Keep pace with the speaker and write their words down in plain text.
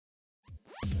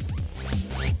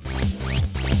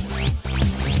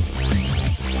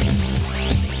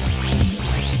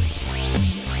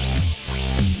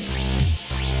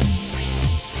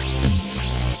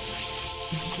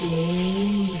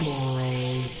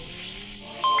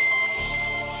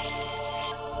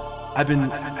I've been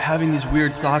having these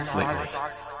weird thoughts lately.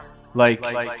 Like,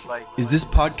 is this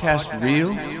podcast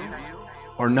real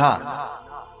or not?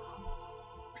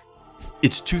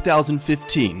 It's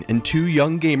 2015, and two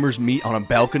young gamers meet on a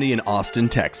balcony in Austin,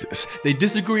 Texas. They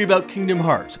disagree about Kingdom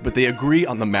Hearts, but they agree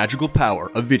on the magical power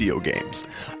of video games.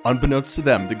 Unbeknownst to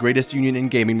them, the greatest union in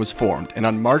gaming was formed, and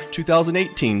on March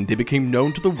 2018, they became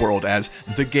known to the world as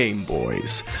the Game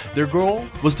Boys. Their goal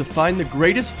was to find the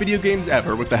greatest video games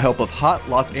ever with the help of hot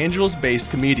Los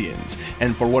Angeles-based comedians,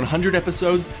 and for 100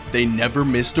 episodes, they never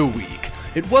missed a week.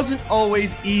 It wasn't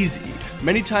always easy.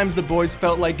 Many times the boys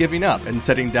felt like giving up and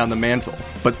setting down the mantle,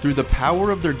 but through the power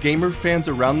of their gamer fans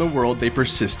around the world, they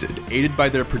persisted, aided by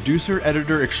their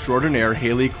producer-editor extraordinaire,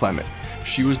 Haley Clement.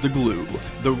 She was the glue,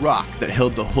 the rock that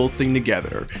held the whole thing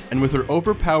together, and with her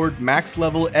overpowered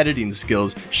max-level editing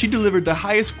skills, she delivered the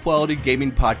highest quality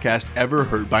gaming podcast ever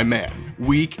heard by man,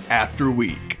 week after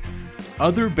week.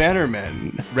 Other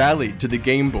bannermen rallied to the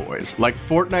Game Boys, like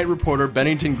Fortnite reporter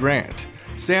Bennington Grant,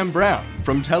 Sam Brown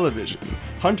from television,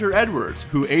 Hunter Edwards,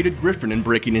 who aided Griffin in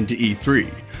breaking into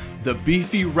E3, the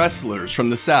beefy wrestlers from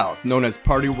the South, known as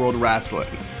Party World Wrestling,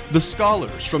 the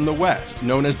scholars from the West,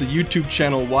 known as the YouTube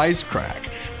channel Wisecrack,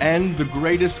 and the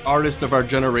greatest artist of our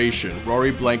generation,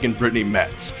 Rory Blank and Brittany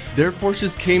Metz. Their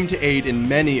forces came to aid in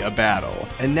many a battle,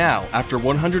 and now, after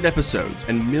 100 episodes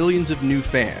and millions of new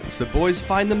fans, the boys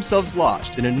find themselves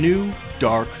lost in a new,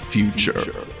 dark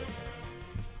future.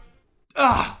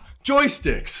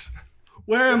 Joysticks!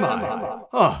 Where am I?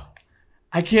 Oh,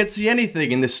 I can't see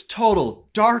anything in this total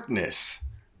darkness.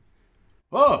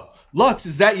 Oh, Lux,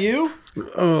 is that you?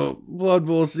 Oh, Blood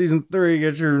Bowl Season 3,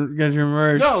 get your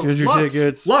merch, No, get your Lux,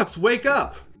 tickets. Lux, wake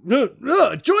up!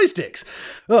 Joysticks!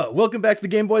 Welcome back to the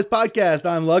Game Boys Podcast.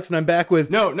 I'm Lux, and I'm back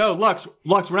with... No, Lux,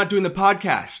 we're not doing the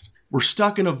podcast. We're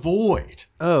stuck in a void.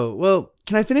 Oh, well,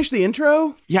 can I finish the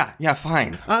intro? Yeah,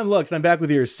 fine. I'm Lux, and I'm back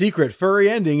with your secret furry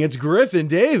ending. It's Griffin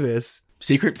Davis.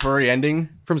 Secret furry ending?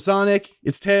 From Sonic,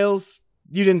 it's Tails.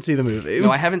 You didn't see the movie. No,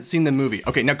 I haven't seen the movie.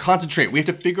 Okay, now concentrate. We have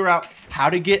to figure out how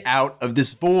to get out of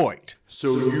this void.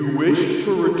 So you wish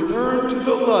to return to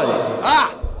the light.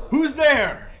 Ah! Who's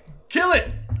there? Kill it!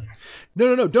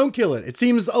 No, don't kill it. It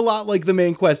seems a lot like the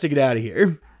main quest to get out of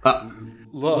here.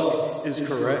 Lux is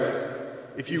correct.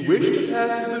 If you wish to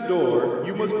pass through the door,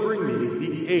 you must bring me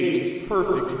the 8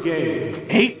 perfect games.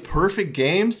 8 perfect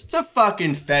games? It's a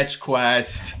fucking fetch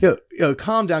quest. Yo,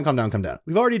 calm down.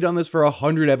 We've already done this for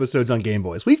 100 episodes on Game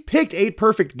Boys. We've picked 8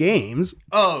 perfect games.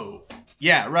 Oh,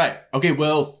 yeah, right. Okay,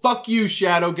 well, fuck you,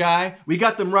 Shadow Guy. We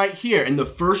got them right here. And the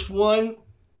first one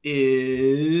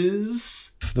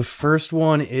is... The first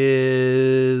one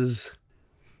is...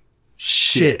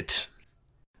 Shit.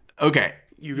 Okay.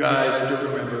 You guys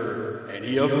don't remember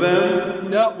any of them?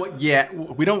 No,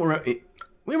 we don't remember.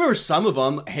 We remember some of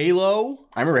them. Halo.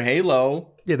 I remember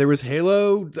Halo. Yeah, there was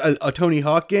Halo, a Tony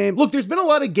Hawk game. Look, there's been a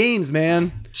lot of games,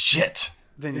 man. Shit.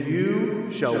 Then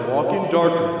you shall walk in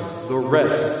darkness the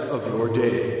rest of your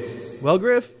days. Well,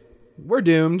 Griff, we're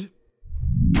doomed.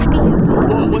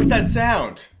 Whoa, what's that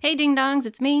sound? Hey, ding dongs,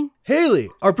 it's me. Haley,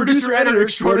 our producer-editor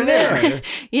extraordinaire.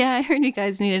 Yeah, I heard you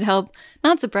guys needed help.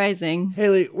 Not surprising.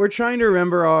 Haley, we're trying to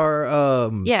remember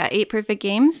our, Yeah, 8 perfect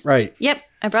games. Right. Yep,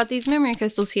 I brought these memory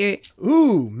crystals here.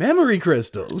 Ooh, memory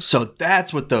crystals. So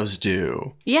that's what those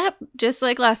do. Yep, just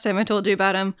like last time I told you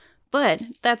about them. But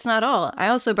that's not all. I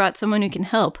also brought someone who can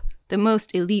help. The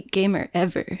most elite gamer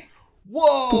ever.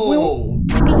 Whoa!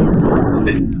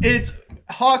 It's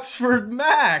Hawksford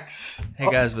Max.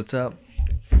 Hey guys, what's up?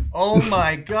 Oh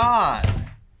my god.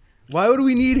 Why would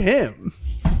we need him?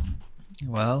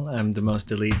 Well, I'm the most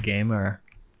elite gamer,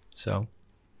 so.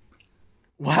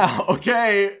 Wow,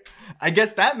 okay. I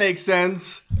guess that makes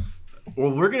sense.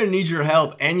 Well, we're going to need your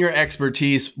help and your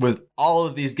expertise with all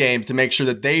of these games to make sure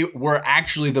that they were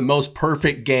actually the most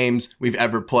perfect games we've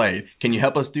ever played. Can you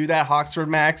help us do that, Hawksford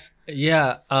Max?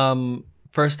 Yeah,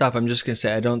 first off, I'm just going to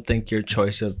say I don't think your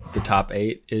choice of the top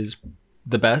 8 is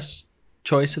the best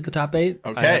choice of the top 8.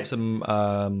 Okay. I have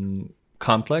some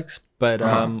conflicts, but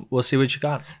we'll see what you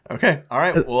got. Okay, all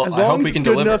right. Well, As I long hope as we it's can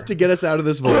good deliver. enough to get us out of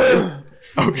this void.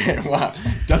 Okay, wow.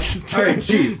 Doesn't All right,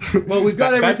 jeez. Well, we've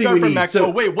got everything we need. Max. So, Oh,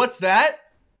 wait, what's that?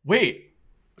 Wait,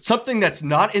 something that's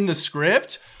not in the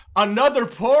script? Another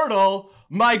portal?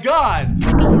 My God.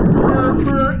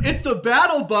 It's the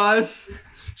battle bus.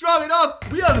 Drop it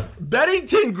off. We have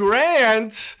Bennington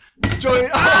Grant joining.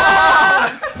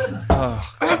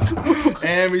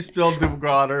 And we spilled the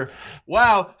water.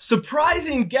 Wow,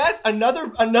 surprising guest.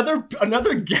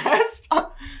 Another guest.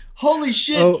 Holy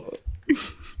shit. oh,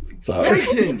 sorry.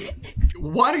 Bennington,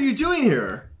 what are you doing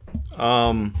here?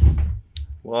 Well,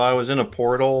 I was in a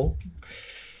portal.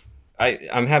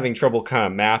 I'm having trouble kind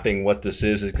of mapping what this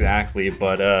is exactly,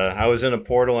 but I was in a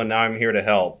portal and now I'm here to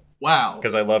help Wow.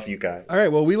 because I love you guys. All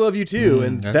right, well, we love you too,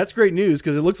 and that's great news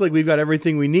because it looks like we've got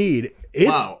everything we need.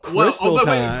 It's crystal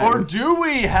time. Or do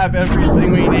we have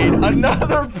everything we need?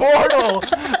 Another portal!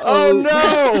 Oh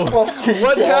no!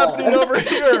 What's happening over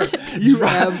here? You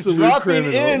absolute Dropping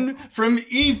criminal. in from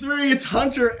E3, it's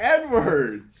Hunter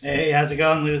Edwards. Hey, how's it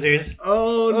going, losers?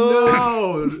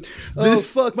 Oh no! This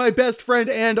fuck my best friend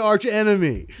and arch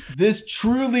enemy. This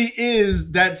truly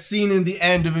is that scene in the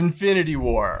end of Infinity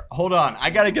War. Hold on, I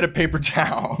gotta get a paper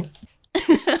towel.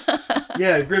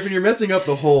 Yeah, Griffin, you're messing up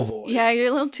the whole voice. Yeah, you're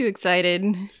a little too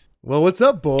excited. Well, what's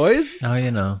up, boys? Oh,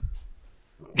 you know.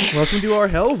 Welcome to our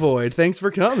Hell Void. Thanks for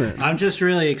coming. I'm just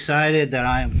really excited that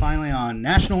I am finally on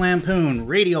National Lampoon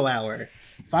Radio Hour.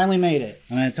 Finally made it.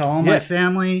 I'm going to tell all my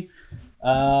family,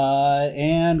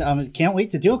 and I can't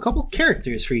wait to do a couple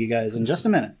characters for you guys in just a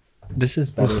minute. This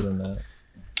is better than that.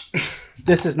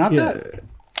 This is not that.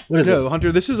 What is No, this?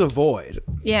 Hunter, this is a void.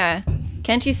 Yeah.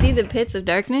 Can't you see the pits of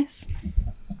darkness?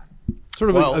 Sort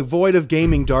of a void of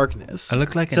gaming darkness. I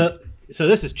look like So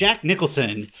this is Jack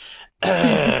Nicholson.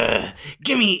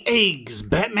 Give me eggs,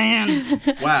 Batman.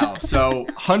 Wow. So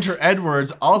Hunter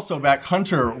Edwards also back.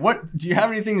 Hunter, what do you have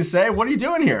anything to say? What are you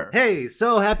doing here? Hey,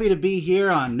 so happy to be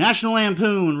here on National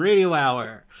Lampoon Radio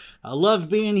Hour. I love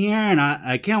being here, and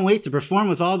I can't wait to perform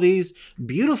with all these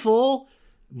beautiful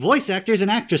voice actors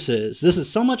and actresses. This is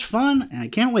so much fun, and I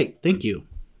can't wait. Thank you.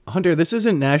 Hunter, this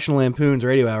isn't National Lampoon's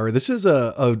Radio Hour. This is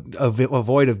a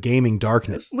void of gaming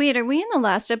darkness. Wait, are we in the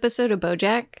last episode of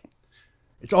BoJack?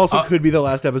 It also could be the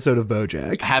last episode of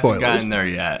BoJack. Haven't Spoilers. gotten there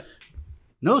yet.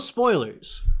 No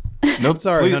spoilers. Nope.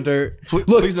 Sorry, please, Hunter.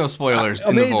 Please no spoilers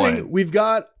in the Amazing. void. We've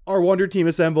got our Wonder Team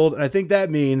assembled, and I think that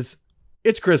means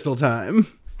it's crystal time.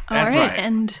 That's All right, right.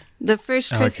 and the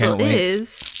first Oh, I crystal can't wait.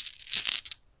 is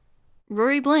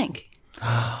Rory Blank.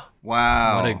 Wow.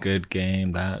 What a good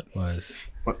game that was.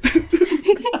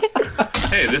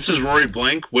 Hey, this is Rory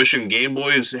Blank wishing Game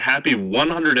Boys happy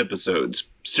 100 episodes.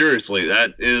 Seriously,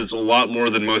 that is a lot more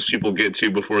than most people get to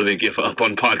before they give up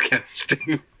on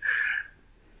podcasting.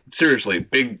 Seriously,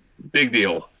 big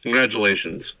deal.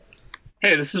 Congratulations.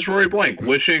 Hey, this is Rory Blank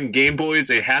wishing Game Boys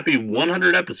a happy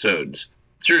 100 episodes.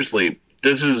 Seriously,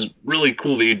 this is really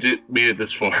cool that you made it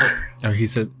this far. Oh, he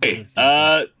said. Hey,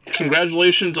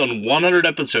 congratulations on 100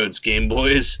 episodes, Game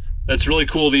Boys. That's really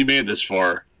cool that you made it this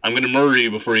far. I'm going to murder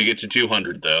you before you get to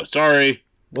 200, though. Sorry.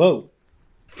 Whoa.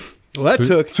 Well, that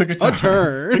took Took a turn.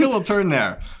 turn. Took a little turn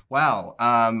there. Wow.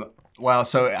 Wow.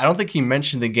 So I don't think he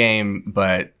mentioned the game,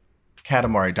 but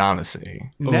Katamari Damacy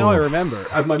Now I remember.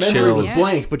 My memory Chills. was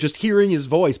blank, but just hearing his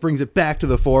voice brings it back to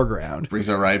the foreground. brings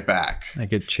it right back. I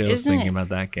get chills Isn't thinking it? about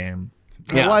that game.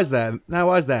 Now, why is that? Now,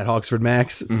 why is that, Hawksford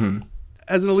Max? Mm-hmm.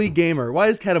 As an elite gamer, why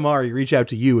does Katamari reach out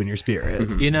to you in your spirit?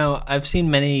 You know, I've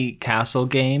seen many castle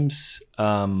games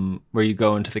where you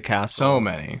go into the castle. So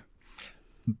many.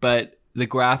 But the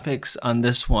graphics on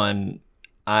this one,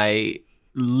 I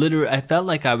felt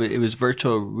like it was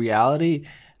virtual reality,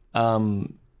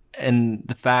 and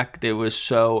the fact it was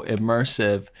so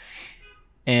immersive.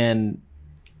 And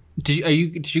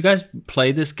did you guys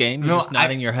play this game? You're just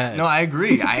nodding your head. No, I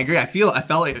agree. I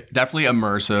felt like definitely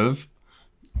immersive.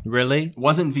 Really?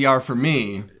 Wasn't VR for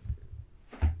me.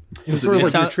 It was sort of It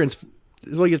like, sound- it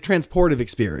was like a transportive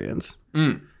experience.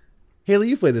 Haley,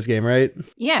 you played this game, right?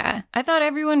 Yeah, I thought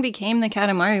everyone became the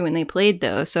Katamari when they played,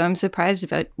 though, so I'm surprised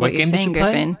about what What you're game did saying, you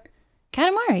play? Griffin.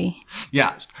 Katamari.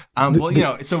 Yeah. Well, you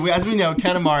know, so as we know,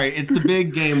 Katamari, it's the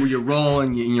big game where you roll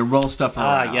and you roll stuff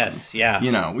around. Yes, yeah.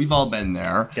 You know, we've all been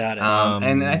there. Got it.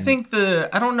 And I think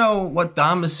I don't know what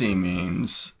Damacy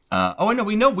means. I know.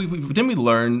 We know. Didn't we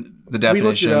learn the definition? We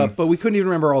looked it up, but we couldn't even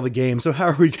remember all the games, so how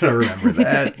are we going to remember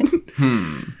that?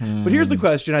 But here's the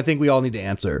question I think we all need to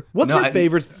answer. What's your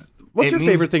favorite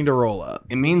thing to roll up?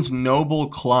 It means noble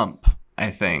clump,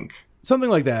 I think. Something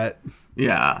like that.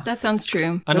 Yeah. That sounds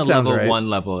true. On That a sounds level right. 1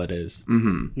 level, it is.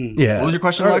 Yeah. What was your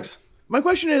question, All right. Lex? My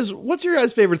question is, what's your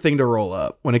guys' favorite thing to roll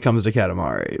up when it comes to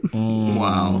Katamari?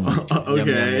 Wow.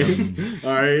 Okay.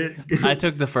 All right. I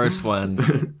took the first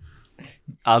one.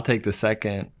 I'll take the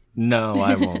second. No,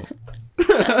 I won't.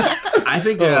 I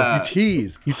think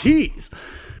You tease.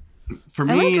 for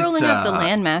I me, like rolling it's up the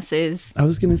land masses I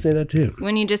was going to say that too.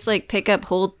 when you just like pick up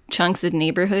whole chunks of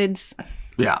neighborhoods.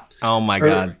 yeah. Oh my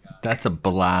god. That's a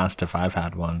blast if I've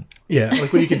had one. Yeah,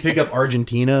 like when you can pick up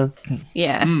Argentina.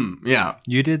 Yeah. Yeah.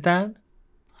 You did that?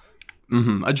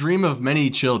 A dream of many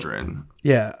children.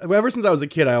 Yeah, ever since I was a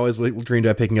kid, I always dreamed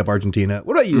about picking up Argentina.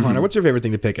 What about you, Hunter? What's your favorite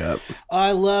thing to pick up?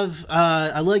 I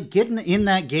like getting in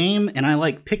that game, and I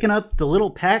like picking up the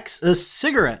little packs of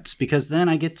cigarettes because then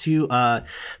I get to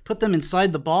put them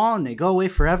inside the ball and they go away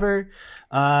forever.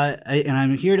 And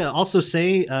I'm here to also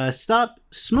say, stop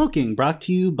smoking, brought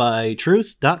to you by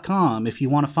truth.com. If you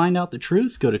want to find out the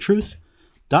truth, go to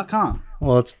truth.com.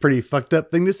 Well, it's a pretty fucked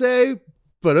up thing to say,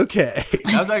 but okay.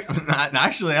 I was like,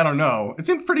 actually, I don't know. It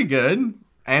seemed pretty good.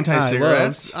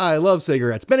 Anti-cigarettes. I love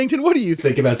cigarettes. Bennington, what do you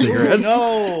think about cigarettes?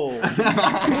 No.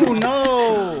 Oh,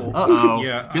 no. Uh-oh.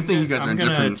 Yeah, Good thing you guys are in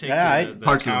different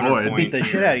parts of the void. Beat the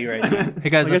shit out of you right now. Hey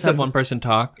guys, Like I let's said- have one person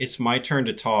talk. It's my turn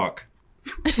to talk.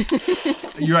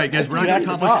 You're right, guys. We're not You going have to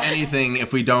to accomplish talk. anything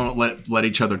if we don't let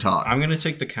each other talk. I'm gonna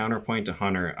take the counterpoint to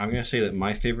Hunter. I'm gonna say that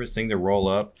my favorite thing to roll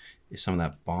up is some of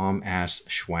that bomb ass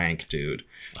schwank, dude.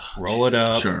 Roll it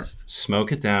up, Sure.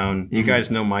 smoke it down. You guys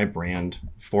know my brand: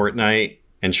 Fortnite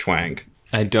and schwank.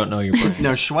 I don't know your brand.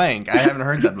 No, schwank. I haven't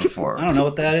heard that before. I don't know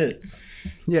what that is.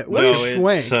 Yeah, what is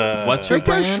schwank? What's your Break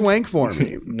down brand? schwank for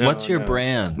me. What's your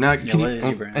brand? Now, Yeah, what is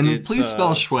your brand? and It's, please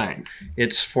spell schwank.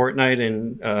 It's Fortnite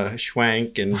and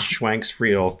schwank, and schwank's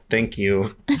real. Thank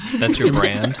you. That's your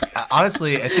brand?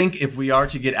 Honestly, I think if we are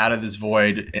to get out of this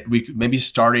void, we could maybe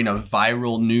starting a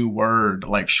viral new word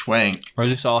like schwank Or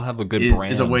just all have a good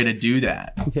brand? is a way to do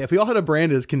that. Yeah, if we all had a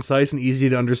brand as concise and easy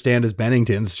to understand as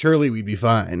Bennington's, surely we'd be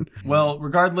fine. Well,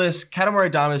 regardless,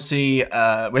 Katamari Damacy,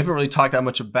 we haven't really talked that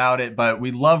much about it, but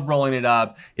we love rolling it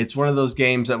up. It's one of those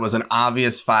games that was an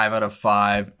obvious 5 out of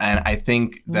 5, and I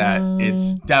think that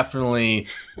it's definitely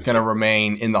going to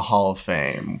remain in the Hall of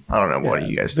Fame. I don't know. What do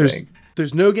you guys think?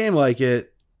 There's no game like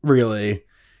it, really,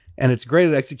 and it's great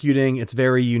at executing its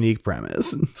very unique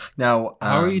premise. Now,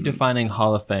 How are you defining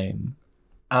Hall of Fame?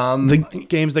 The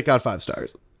games that got 5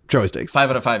 stars. Joysticks. 5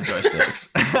 out of 5 joysticks.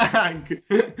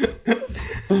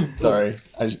 Sorry.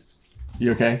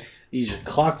 You okay? You just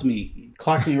clocked me.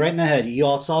 Clocked me right in the head. You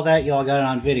all saw that. You all got it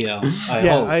on video.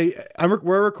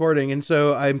 We're recording, and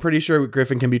so I'm pretty sure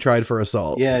Griffin can be tried for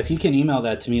assault. Yeah, if you can email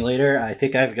that to me later, I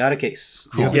think I've got a case.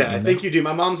 Cool. Yeah, I think you do.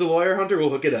 My mom's a lawyer, Hunter. We'll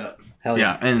hook it up. Hell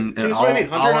Yeah, and See, that's all, what I mean.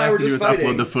 Hunter all and I I have were to do is just fighting.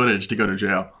 upload the footage to go to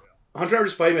jail. Hunter and I were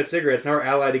just fighting about cigarettes, now we're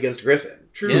allied against Griffin.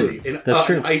 Truly. Yeah, that's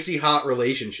true. An icy hot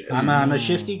relationship. I'm a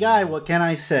shifty guy. What can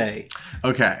I say?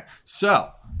 Okay,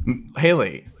 so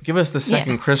Haley, give us the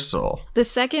second crystal. The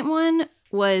second one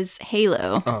was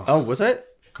Halo. Oh, was it?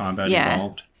 Combat Yeah.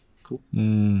 involved.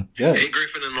 Good. Hey,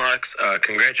 Griffin and Lux,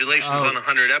 congratulations on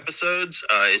 100 episodes.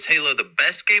 Is Halo the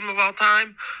best game of all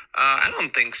time? I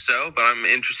don't think so, but I'm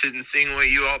interested in seeing what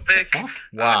you all pick.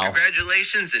 Wow.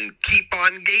 Congratulations and keep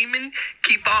on gaming,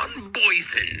 keep on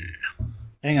boysing.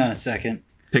 Hang on a second.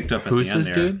 Picked up at Who's the end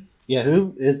this there. dude? Yeah,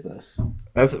 who is this?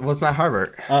 What's Matt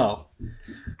Harbert? Oh,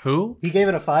 Who? he gave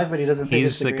it a 5, but he doesn't think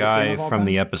it's He's the the greatest game guy of all from time?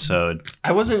 the episode.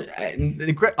 I wasn't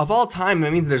of all time.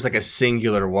 That means there's like a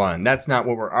singular one. That's not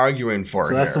what we're arguing for.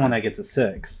 So that's the here. one that gets a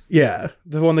 6. Yeah,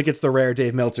 the one that gets the rare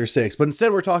Dave Meltzer 6. But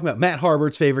instead, we're talking about Matt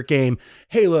Harbert's favorite game,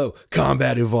 Halo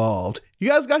Combat Evolved. You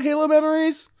guys got Halo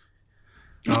memories?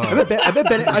 I bet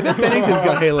Bennington's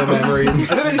got Halo memories.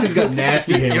 I bet Bennington's got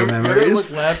nasty Halo memories.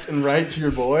 look left and right to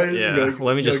your boys. Yeah,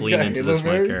 let me just lean into this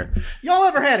mic here. Y'all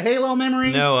ever had Halo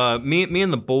memories? No, me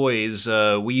and the boys,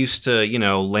 we used to,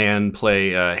 LAN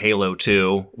play Halo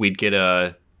 2. We'd get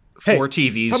Hey, 4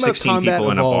 TVs, how about 16 Combat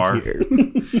people in a bar.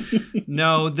 Evolved here?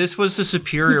 No, this was the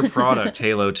superior product,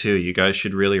 Halo 2. You guys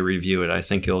should really review it. I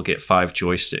think you'll get 5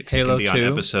 joysticks. Halo it can be 2?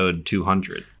 on episode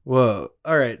 200. Whoa.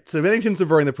 All right. So Bennington's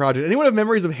subverting the project. Anyone have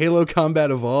memories of Halo Combat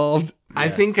Evolved? I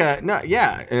think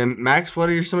Max, what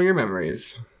are some of your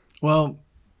memories? Well,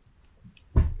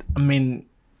 I mean,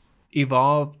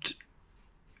 Evolved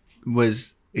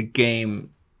was a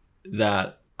game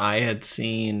that I had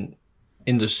seen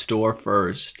in the store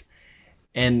first.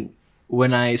 And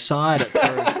when I saw it at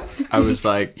first, I was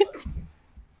like,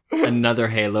 another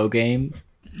Halo game?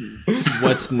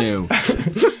 What's new?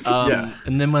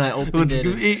 And then when I opened it...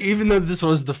 Even though this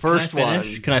was the first one.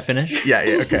 Can I finish?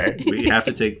 Yeah, okay. We have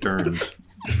to take turns.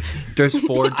 There's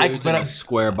 4 dudes in but a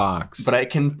square box. But I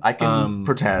can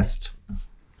protest.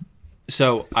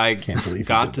 So I believe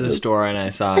got to the store and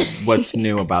I saw what's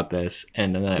new about this,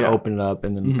 and then I opened it up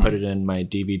and then put it in my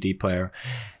DVD player.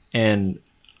 And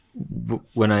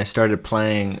when I started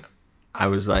playing, I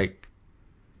was like,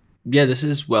 "Yeah, this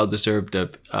is well deserved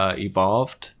of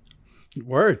Evolved."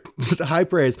 Word. High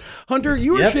praise. Hunter,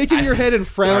 you were Yep. shaking your head and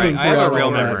frowning. Sorry, I have a throughout real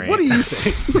all that. memory. What do you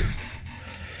think?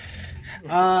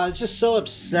 Just so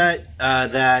upset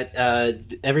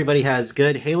that everybody has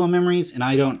good Halo memories and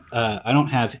I don't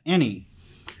have any.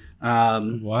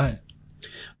 What?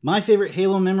 My favorite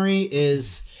Halo memory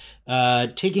is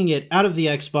taking it out of the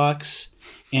Xbox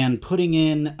and putting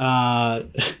in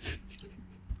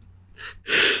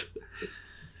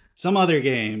some other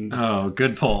game. Oh,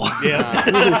 good pull.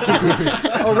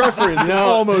 A reference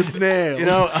almost nailed. You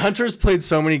know, Hunter's played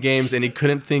so many games and he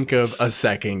couldn't think of a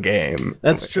second game.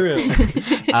 That's true.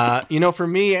 You know, for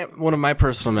me, one of my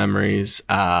personal memories,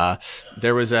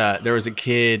 there was a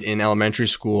kid in elementary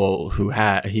school who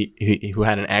had who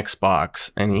had an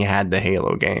Xbox and he had the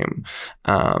Halo game.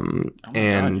 God,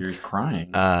 you're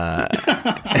crying.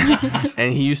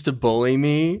 And he used to bully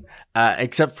me,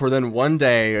 except for then one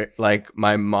day, like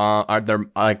my mom,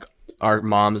 our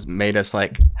moms made us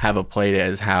like have a play at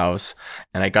his house,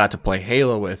 and I got to play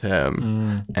Halo with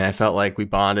him, and I felt like we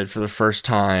bonded for the first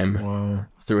time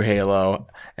through Halo.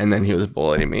 And then he was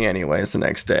bullying me anyways the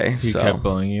next day. He kept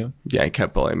bullying you? Yeah, he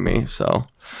kept bullying me. So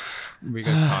were you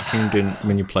guys talking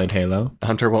when you played Halo?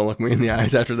 Hunter won't look me in the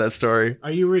eyes after that story. Are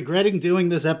you regretting doing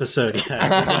this episode yet?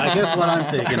 I guess what I'm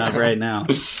thinking of right now.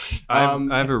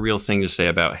 I have a real thing to say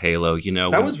about Halo. You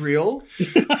know, that was real.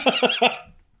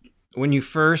 When you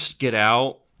first get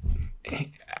out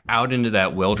into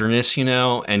that wilderness, you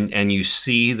know, and you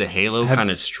see the Halo kind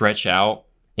of stretch out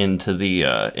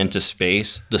into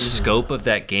space, the scope of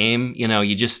that game, you know,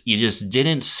 you just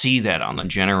didn't see that on the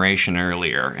generation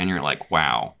earlier, and you're like,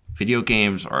 wow, video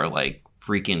games are like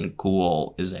freaking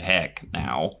cool as heck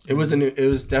now. It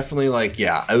was definitely like,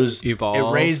 yeah, it was evolved.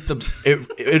 It raised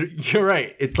you're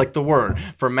right. It's like the word.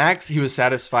 For Max, he was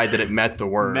satisfied that it met the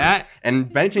word.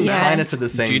 And Bennington kind of said the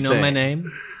same thing. Do you know my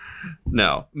name?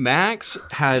 No. Max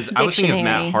has, I was thinking of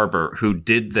Matt Harper, who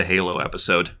did the Halo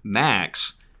episode.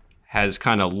 Max has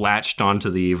kind of latched onto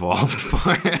the evolved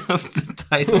part of the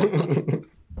title.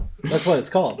 That's what it's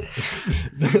called.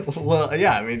 Well,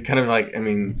 yeah, I mean, kind of like, I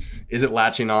mean, is it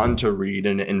latching on to read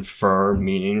and infer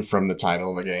meaning from the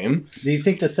title of the game? Do you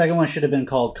think the second one should have been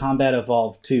called Combat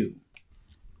Evolved 2?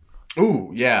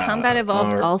 Ooh, yeah. Combat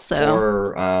Evolved also.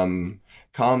 Or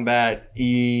Combat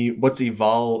what's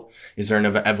Evolve? Is there an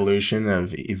evolution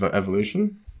of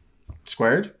evolution?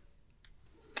 Squared?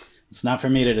 It's not for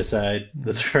me to decide.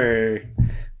 That's for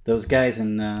those guys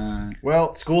in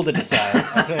school to decide.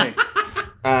 Okay.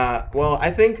 Well, I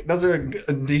think those are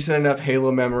decent enough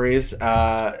Halo memories.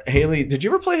 Haley, did you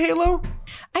ever play Halo?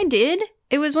 I did.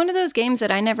 It was one of those games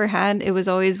that I never had. It was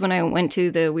always when I went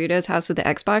to the weirdo's house with the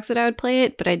Xbox that I would play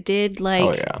it, but I did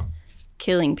like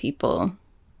killing people.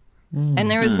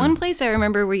 And there was one place I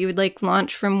remember where you would like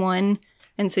launch from one,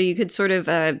 and so you could sort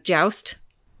of joust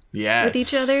with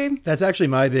each other. That's actually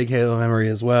my big Halo memory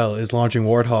as well, is launching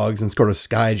warthogs and sort of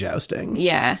sky jousting.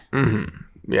 Yeah. Mm-hmm.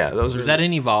 Yeah, Was that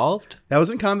in Evolved? That was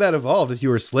in Combat Evolved if you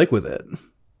were slick with it.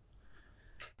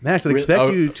 Max, I'd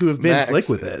expect you to have been slick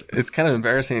with it. It's kind of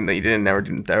embarrassing that you didn't ever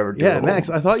do Yeah, Max,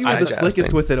 I thought you were the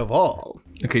slickest with it of all.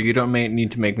 Okay, you don't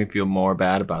need to make me feel more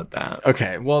bad about that.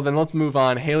 Okay, well then let's move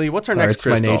on. Haley, what's our next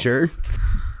crystal? My nature.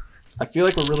 I feel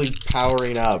like we're really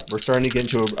powering up. We're starting to get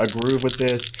into a groove with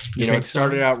this. You know, it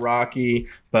started out rocky,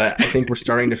 but I think we're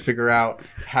starting to figure out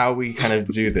how we kind of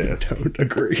do this. Don't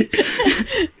agree.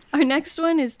 Our next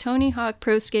one is Tony Hawk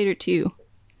Pro Skater 2.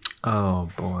 Oh,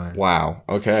 boy. Wow.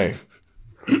 Okay.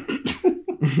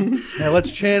 Now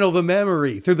let's channel the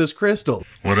memory through this crystal.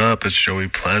 What up? It's Joey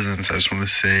Pleasance. I just want to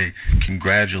say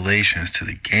congratulations to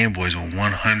the Game Boys on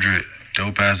 100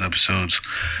 dope-ass episodes.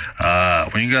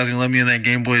 When you guys gonna let me in that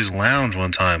Game Boys lounge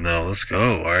one time, though? Let's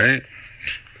go, all right?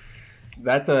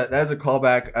 That's a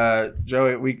callback.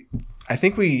 Joey, I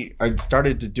think we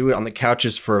started to do it on the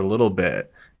couches for a little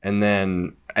bit, and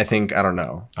then I don't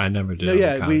know. I never did. No,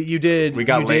 yeah, you did. We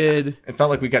got lazy. It felt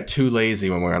like we got too lazy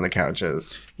when we were on the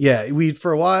couches. Yeah,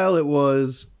 for a while it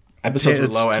was episodes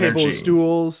with low energy. Table and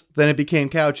stools. Then it became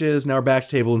couches. Now we're back to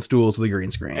table and stools with a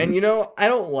green screen. And you know, I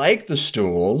don't like the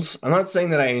stools. I'm not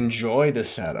saying that I enjoy the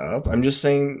setup. I'm just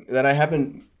saying that I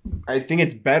think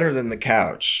it's better than the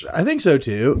couch. I think so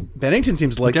too. Bennington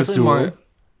seems like the stool.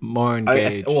 More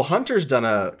engaged. Well, Hunter's done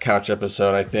a couch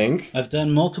episode, I think. I've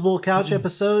done multiple couch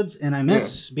episodes, and I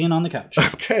miss being on the couch.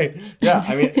 Okay. Yeah,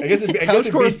 I mean, I guess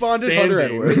it correspondent Hunter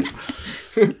Edwards.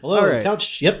 Hello,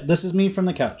 couch. Yep, this is me from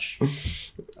the couch.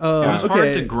 It's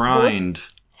hard to grind.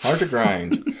 Hard to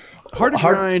grind. Hard to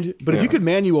grind, but if you could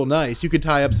manual nice, you could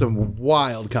tie up some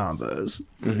wild combos.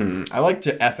 Mm-hmm. I like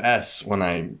to FS when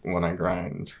I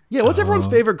grind. Yeah, what's everyone's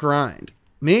favorite grind?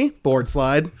 Me? Board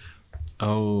slide.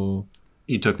 Oh.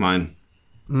 You took mine.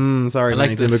 Sorry, I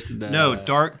like this. No,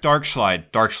 dark slide.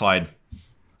 Slide?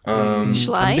 I'm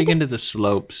big into the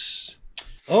slopes.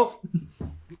 Oh.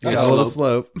 Got a little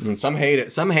slope. Some hate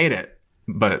it.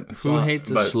 But who hates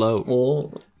a slope?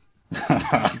 Well,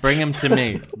 Bring him to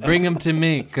me. Bring him to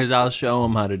me, because I'll show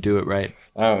him how to do it right.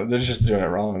 Oh, they're just doing it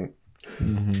wrong.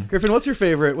 Mm-hmm. Griffin, what's your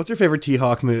favorite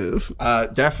T-Hawk move?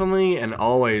 Definitely and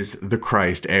always the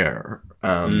Christ Air.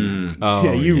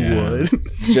 Yeah, you would.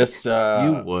 Just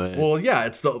you would. Well, yeah.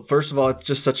 It's first of all, it's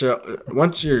just such a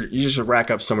you just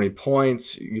rack up so many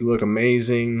points. You look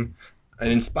amazing,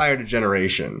 and inspired a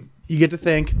generation. You get to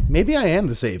think, maybe I am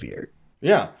the savior.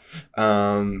 Yeah,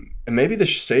 and maybe the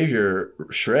savior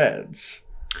shreds.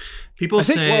 People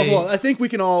say... Well, I think we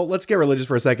can all... Let's get religious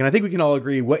for a second. I think we can all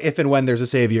agree, if and when there's a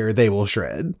savior, they will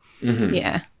shred. Mm-hmm.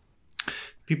 Yeah.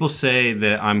 People say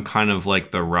that I'm kind of like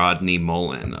the Rodney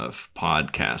Mullen of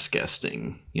podcast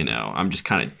guesting. You know, I'm just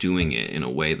kind of doing it in a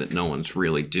way that no one's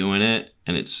really doing it.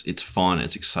 And it's fun,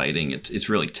 it's exciting, it's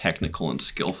really technical and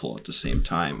skillful at the same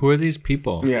time. Who are these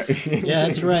people? Yeah,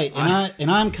 that's right.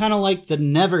 And I'm kind of like the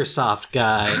Neversoft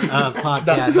guy of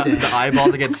podcasting. the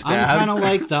eyeball that gets stabbed. I'm kind of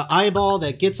like the eyeball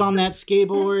that gets on that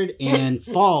skateboard and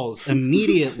falls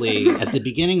immediately at the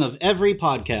beginning of every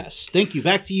podcast. Thank you.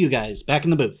 Back to you guys. Back in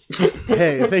the booth.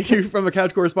 Hey, thank you from a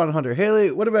couch correspondent, Hunter.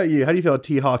 Haley, what about you? How do you feel about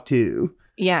T-Hawk 2?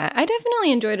 Yeah, I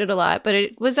definitely enjoyed it a lot, but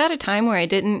it was at a time where I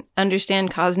didn't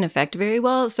understand cause and effect very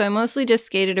well, so I mostly just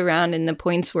skated around and the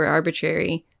points were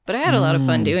arbitrary. But I had a lot of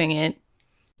fun doing it.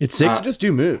 It's sick to just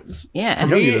do moves. Yeah. For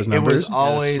me, it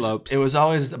was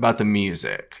always about the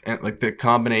music, and like the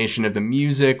combination of the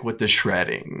music with the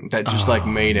shredding that just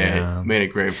made it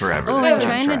great forever. Oh, and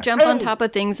trying to jump on top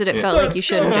of things that it felt like you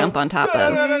shouldn't jump on top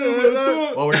of.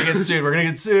 Well, we're gonna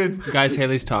get sued. Guys,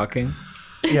 Haley's talking.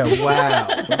 Yeah, wow.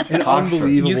 An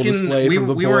unbelievable display from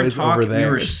the boys over there.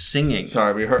 We were singing.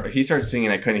 Sorry, he started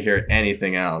singing. I couldn't hear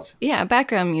anything else. Yeah,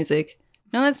 background music.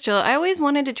 No, that's chill. I always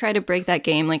wanted to try to break that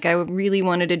game. Like, I really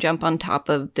wanted to jump on top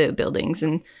of the buildings.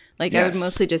 And, like, I would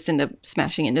mostly just end up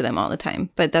smashing into them all the time.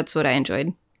 But that's what I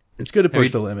enjoyed. It's good to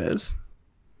push the limits.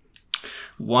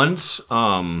 Once,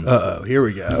 here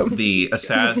we go.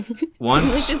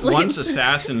 Once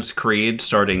Assassin's Creed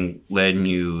starting letting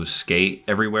you skate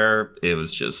everywhere, that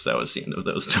was the end of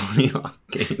those Tony Hawk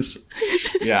games.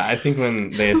 Yeah, I think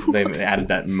when they added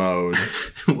that mode.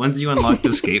 Once you unlock the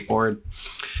skateboard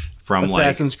from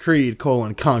Assassin's Creed: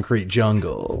 Concrete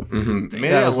Jungle. Mm-hmm.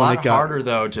 Made it a lot harder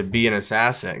though to be an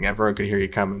assassin. Everyone could hear you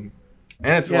coming.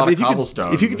 And it's a lot of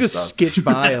cobblestone. If you could just skitch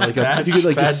by a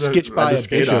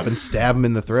bishop and stab him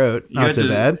in the throat, not so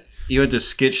bad. You had to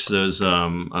skitch those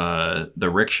the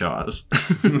rickshaws.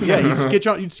 Yeah,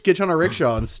 you'd skitch on a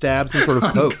rickshaw and stab some sort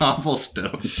of poke.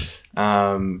 Cobblestone.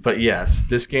 But yes,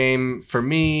 this game for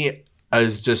me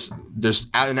is just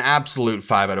an absolute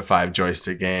 5 out of 5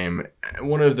 joystick game.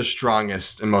 One of the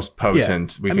strongest and most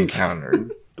potent we've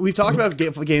encountered. We've talked about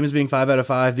games being 5 out of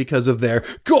 5 because of their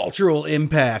cultural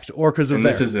impact or because of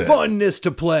their funness to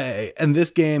play. And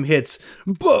this game hits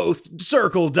both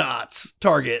circle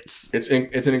targets. It's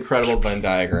an incredible Venn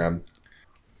diagram.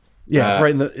 Yeah, it's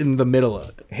right in the middle of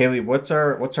it. Haley, what's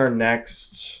our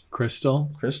next? Crystal.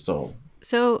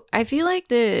 So I feel like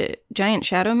the Giant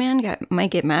Shadow Man might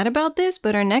get mad about this,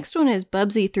 but our next one is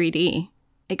Bubsy 3D.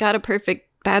 It got a perfect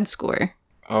bad score.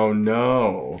 Oh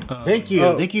no! Thank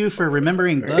you. Thank you for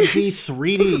remembering Bubsy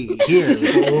 3D here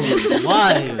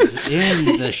live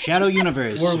in the Shadow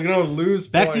Universe. We're gonna lose.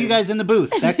 Back to you guys in the booth.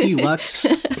 Back to you, Lux.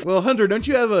 Well, Hunter, don't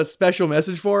you have a special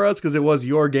message for us? Because it was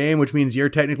your game, which means you're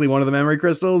technically one of the memory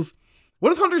crystals. What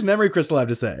does Hunter's memory crystal have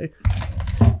to say?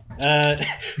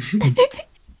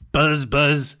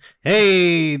 Buzz.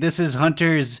 Hey, this is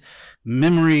Hunter's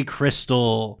memory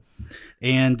crystal.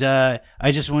 And I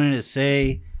just wanted to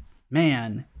say,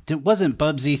 man, wasn't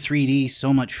Bubsy 3D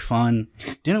so much fun?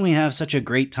 Didn't we have such a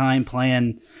great time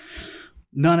playing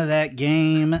none of that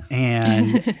game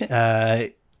and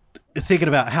thinking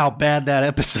about how bad that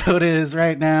episode is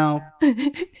right now?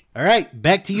 All right,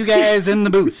 back to you guys in the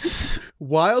booth.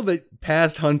 Wild that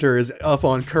past Hunter is up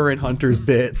on current Hunter's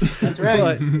bits. That's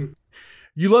right. But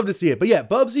you love to see it. But yeah,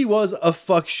 Bubsy was a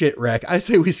fuck shit wreck. I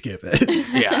say we skip it.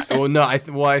 Yeah. Well, no, I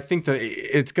think that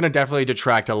it's going to definitely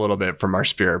detract a little bit from our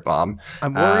Spirit Bomb.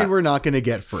 I'm worried we're not going to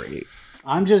get free.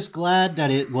 I'm just glad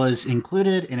that it was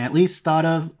included and at least thought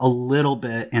of a little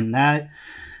bit. And that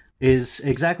is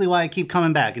exactly why I keep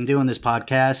coming back and doing this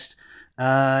podcast.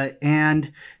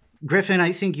 And Griffin,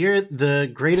 I think you're the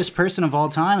greatest person of all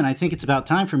time, and I think it's about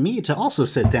time for me to also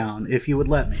sit down, if you would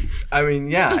let me. I mean,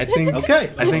 yeah, I think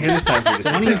okay. I think it is time for you to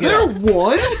sit down. Is there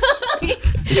one?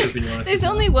 There's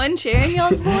only one chair in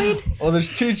y'all's void? Oh,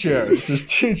 there's 2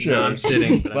 chairs. No, I'm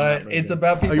sitting. But it's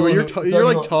about people. You're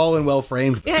like tall and well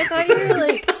framed. Yeah, I thought you were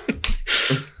like...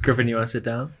 Griffin, you want to sit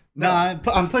down? No,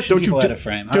 I'm pushing people out of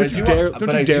frame. Don't you dare! But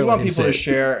I do want people to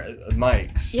share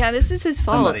mics. Yeah, this is his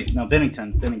fault. Somebody. No,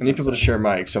 Bennington. I need people to share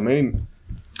mics. So maybe.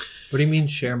 What do you mean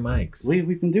share mics?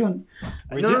 We've been doing.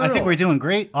 I think we're doing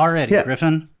great already, Yeah.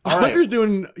 Griffin. Hunter's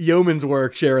doing yeoman's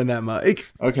work sharing that mic.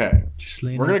 Okay. Just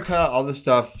We're gonna cut out all this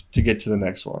stuff to get to the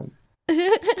next one.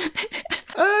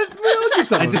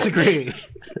 I disagree.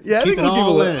 Yeah, I Keep think it we'll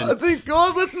all keep in. I think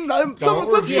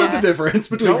let's split Yeah. the difference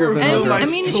between Don't Griffin and reveal And, my Hunter.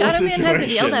 I mean, stool Shadow Man hasn't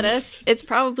situation. yelled at us. It's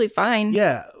probably fine.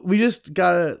 Yeah, we just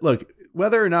gotta look.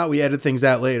 Whether or not we edit things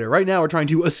out later, right now we're trying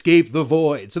to escape the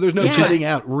void. So there's no Yeah. cutting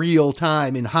out real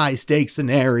time in high stakes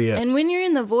scenarios. And when you're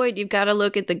in the void, you've got to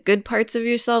look at the good parts of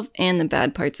yourself and the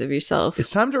bad parts of yourself.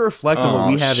 it's time to reflect on what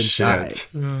we have inside. Shit.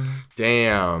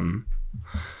 Damn.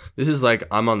 This is like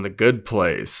I'm on the good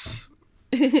place.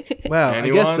 Wow, I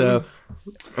guess so.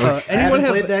 I Anyone haven't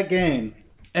played have that game.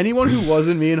 anyone who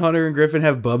wasn't me and Hunter and Griffin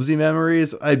have Bubsy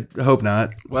memories? I hope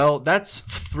not. Well, that's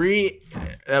 3.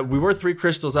 We were 3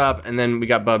 crystals up, and then we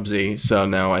got Bubsy. So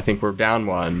now I think we're down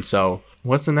 1. So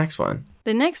what's the next one?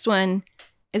 The next one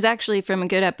is actually from a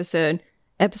good episode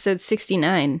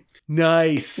 69.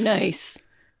 Nice. Nice.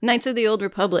 Knights of the Old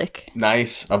Republic.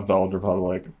 Nice of the Old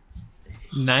Republic.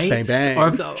 Nice. Bang, bang. Or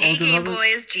the Hey, Old Game Republic?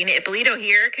 Boys, Gina Ippolito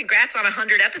here. Congrats on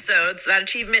 100 episodes. That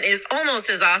achievement is almost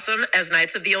as awesome as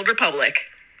Knights of the Old Republic.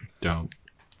 Don't.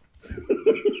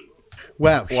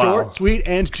 Wow. Short, sweet,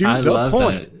 and to I the love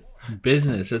point. that.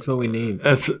 Business. That's what we need.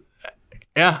 That's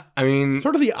yeah. I mean,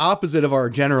 Sort of the opposite of our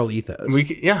general ethos.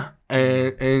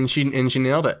 and she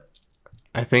nailed it.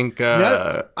 I think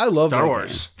I love Star that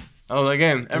Wars. Oh, that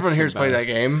game. Everyone here's played that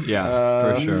game. Yeah,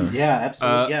 for sure. Yeah,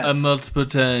 absolutely. Yes. Multiple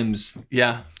times.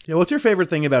 Yeah. Yeah, what's your favorite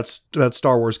thing about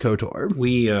Star Wars KOTOR?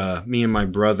 Me and my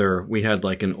brother, we had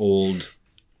like an old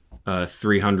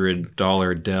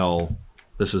 $300 Dell.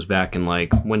 This was back in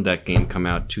like, when did that game come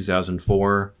out?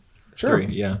 2004? Sure.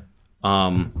 Yeah.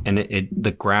 And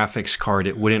the graphics card,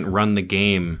 it wouldn't run the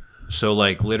game. So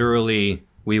like literally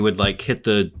we would like hit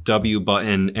the W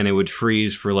button and it would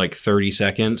freeze for like 30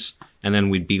 seconds. And then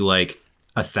we'd be like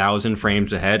 1,000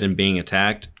 frames ahead and being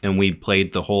attacked. And we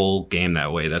played the whole game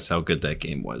that way. That's how good that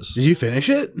game was. Did you finish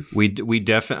it? We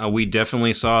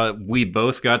definitely saw it. We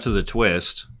both got to the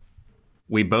twist.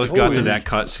 We both got to that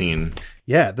cutscene.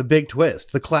 Yeah, the big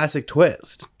twist, the classic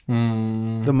twist, the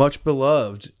much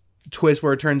beloved twist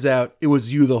where it turns out it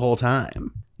was you the whole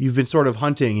time. You've been sort of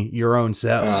hunting your own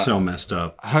self. So messed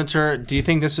up. Hunter, do you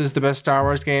think this was the best Star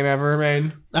Wars game ever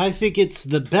made? I think it's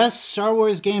the best Star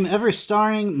Wars game ever,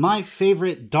 starring my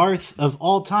favorite Darth of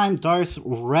all time, Darth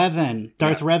Revan.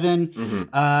 Darth Revan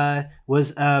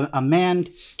was a man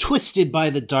twisted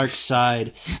by the dark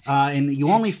side. And you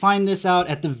only find this out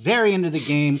at the very end of the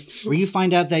game, where you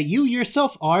find out that you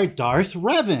yourself are Darth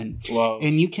Revan. Whoa.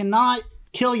 And you cannot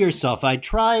kill yourself. I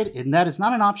tried, and that is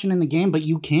not an option in the game, but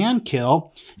you can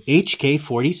kill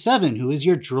HK-47, who is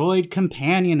your droid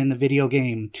companion in the video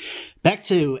game. Back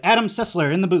to Adam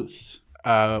Sessler in the booth.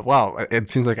 Wow, it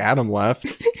seems like Adam left.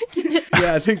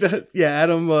 Yeah, I think that,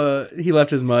 Adam, he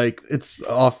left his mic. It's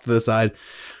off to the side.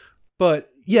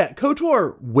 But yeah,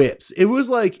 KOTOR whips. It was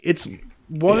like, it's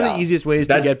one of the easiest ways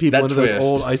to get people into those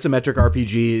old isometric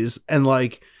RPGs. And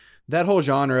like, that whole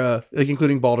genre, like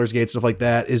including Baldur's Gate, stuff like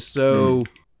that, is so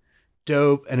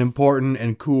dope and important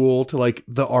and cool to like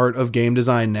the art of game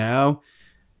design now.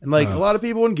 And like a lot of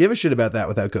people wouldn't give a shit about that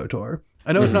without KOTOR.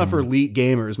 I know it's not for elite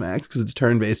gamers, Max, because it's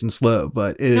turn-based and slow,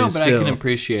 but it is but still... I can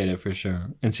appreciate it for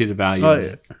sure and see the value in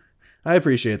it. I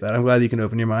appreciate that. I'm glad you can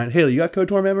open your mind. Haley, you got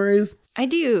KOTOR memories? I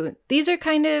do. These are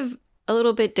kind of a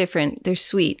little bit different. They're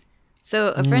sweet. So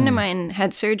a friend of mine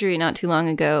had surgery not too long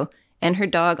ago, and her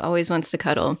dog always wants to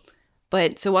cuddle.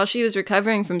 But so while she was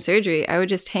recovering from surgery, I would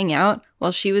just hang out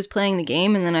while she was playing the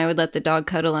game, and then I would let the dog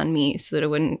cuddle on me so that it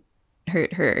wouldn't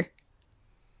hurt her.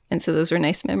 And so those were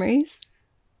nice memories.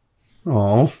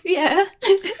 Oh, Yeah.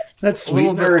 that's sweet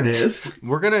and earnest.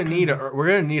 We're gonna need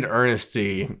Ernest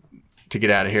to get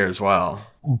out of here as well.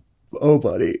 Oh,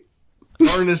 buddy.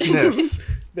 Earnestness.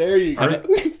 There you go.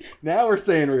 Now we're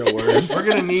saying real words. We're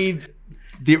gonna need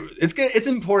it's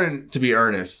important to be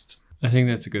earnest. I think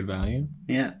that's a good value.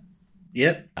 Yeah.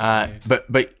 Yep.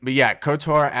 But yeah,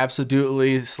 KOTOR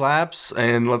absolutely slaps,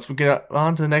 and let's get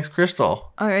on to the next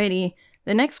crystal. Alrighty.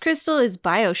 The next crystal is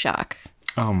BioShock.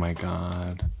 Oh my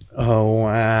god. Oh,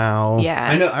 wow. Yeah.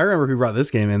 I know. I remember who brought this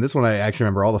game in. This one, I actually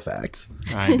remember all the facts.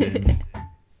 I did.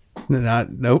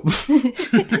 Nope.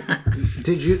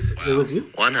 Did you? It was you?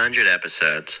 100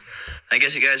 episodes. I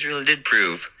guess you guys really did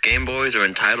prove Game Boys are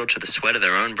entitled to the sweat of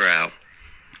their own brow.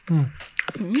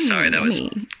 Sorry, that was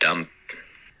dumb.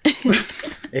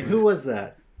 And who was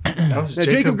that? That was Now,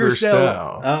 Jacob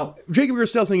Gerstel. Oh, Jacob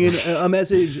Gerstel sending in a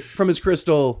message from his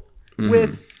crystal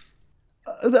with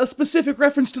a specific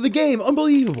reference to the game.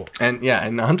 Unbelievable. And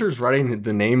Hunter's writing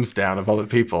the names down of all the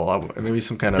people. Maybe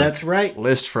some kind of that's right.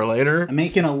 list for later. I'm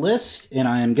making a list, and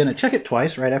I am going to check it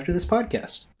twice right after this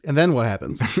podcast. And then what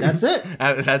happens? That's it.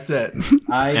 That's it.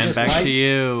 I And just back like. to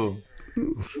you.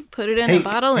 Put it in a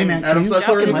bottle Hey and man, Adam can you Sessler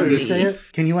fucking in the let me movie. say it?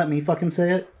 Can you let me fucking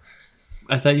say it?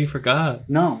 I thought you forgot.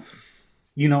 No.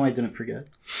 You know I didn't forget.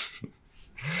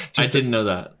 I didn't know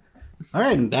that. All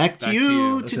right, and back to Back to you.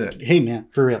 you. That's it. Hey man,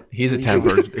 for real. He's a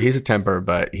temper. He's a temper,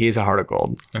 but he's a heart of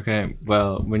gold. Okay,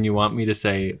 well, when you want me to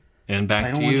say and I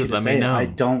back don't to want you, you to let say me it. know. I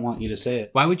don't want you to say it.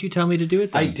 Why would you tell me to do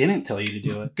it then? I didn't tell you to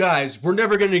do it. Guys, we're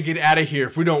never going to get out of here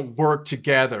if we don't work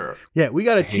together. Yeah, we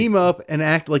got to team up and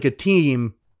act like a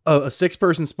team, a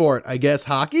 6-person sport. I guess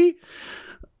hockey?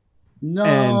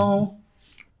 No.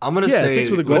 I'm going to Yeah, say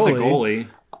 6 with a With goalie. a goalie.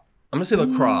 I'm going to say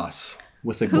lacrosse.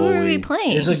 With a who goalie. are we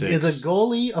playing? Is a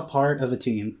goalie a part of a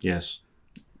team? Yes.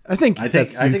 I think I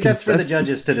think that's for the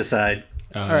judges to decide.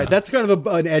 All right, that's kind of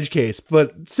an edge case,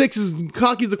 but 6 is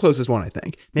hockey's the closest one. I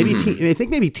think maybe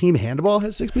maybe team handball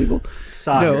has 6 people.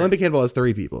 Soccer. No, Olympic handball has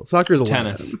 3 people. Soccer is 11.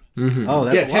 Tennis. Oh,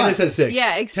 that's Yeah, a lot. tennis has 6.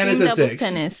 Yeah, extreme tennis has doubles 6.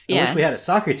 tennis. I wish Yeah. we had a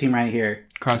soccer team right here.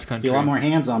 Cross Be country. a lot more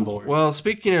hands on board. Well,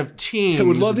 speaking of teams, I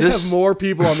would love to have more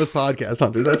people on this podcast,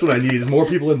 Hunter. That's what I need is more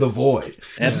people in the void.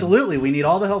 Absolutely. We need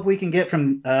all the help we can get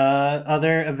from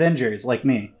other Avengers like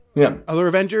me. Yeah. Other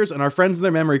Avengers and our friends and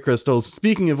their memory crystals.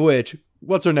 Speaking of which,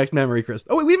 what's our next memory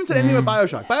crystal? Oh, wait, we haven't said anything about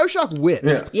Bioshock. Bioshock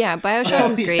whips. Yeah, Bioshock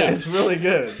is great. It's really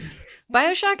good.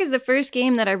 Bioshock is the first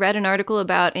game that I read an article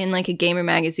about in like a gamer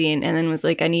magazine and then was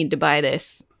like, I need to buy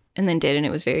this. And then did, and it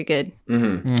was very good.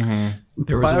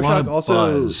 There was a Bioshock lot of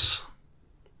also- buzz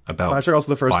about Bioshock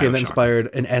also the first game that Bioshock.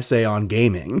 inspired an essay on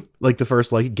gaming. Like the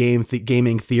first like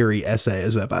gaming theory essay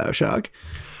is about Bioshock.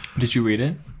 Did you read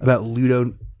it? About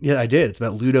Ludo. Yeah, I did. It's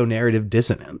about ludonarrative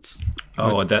dissonance.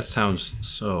 Oh, that sounds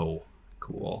so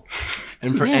cool.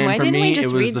 And for, Man, why and for didn't we me, just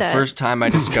it was read the that? first time I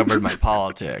discovered my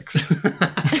politics.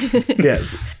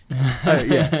 Yes.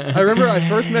 Yeah. I remember I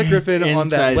first met Griffin on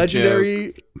that Inside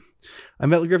legendary. I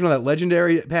met Griffin on that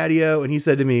legendary patio, and he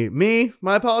said to me,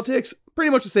 my politics, pretty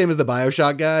much the same as the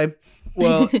Bioshock guy.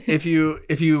 Well, if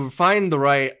you find the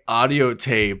right audio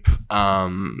tape,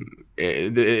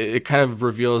 it kind of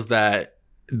reveals that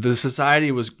the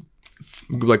society was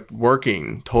like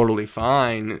working totally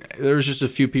fine. There was just a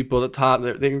few people at the top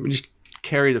that they just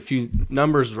carried a few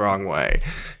numbers the wrong way.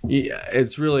 Yeah,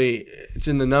 it's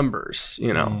in the numbers,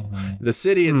 you know. The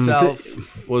city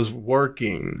itself was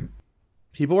working.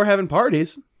 People were having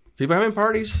parties. People having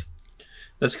parties.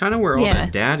 That's kind of where all Yeah.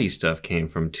 that daddy stuff came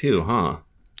from too, huh?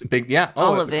 Big, yeah.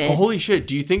 All of it. Holy shit!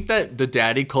 Do you think that the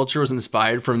daddy culture was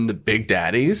inspired from the Big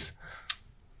Daddies?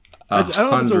 I don't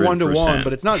know if it's a 1-to-1, 100%.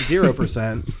 but it's not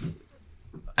 0%.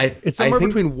 It's I somewhere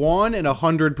think, between 1 and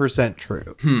 100%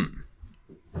 true.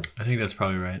 I think that's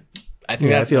probably right. I think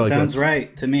Yeah, I that's feel like Sounds that's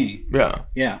right to me. yeah.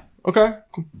 Yeah. Okay.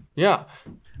 Cool. Yeah.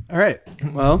 all right.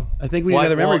 Well, I think we need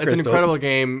another memory it's an crystal. incredible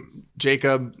game,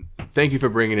 Jacob. Thank you for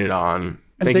bringing it on.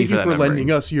 And thank you that for memory.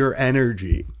 lending us your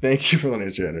energy. Thank you for lending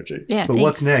us your energy. Yeah. But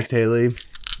what's thanks. next, Haley?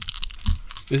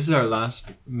 This is our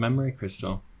last memory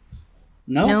crystal.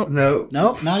 Nope. No.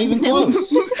 Nope. Not even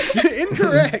close.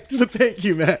 Incorrect. But thank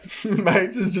you, Matt.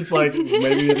 Max is just like,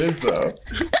 maybe it is though.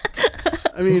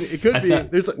 I mean, it could I be.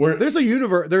 thought- There's a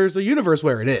universe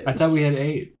where it is. I thought we had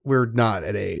 8. We're not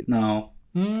at 8. No.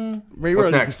 Maybe we're What's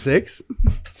at next? 6.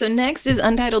 So next is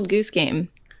Untitled Goose Game.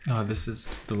 Oh, this is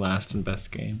the last and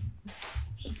best game.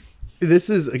 This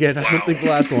is again. I don't think the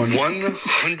last one.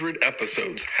 100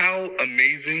 episodes. How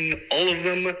amazing. All of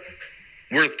them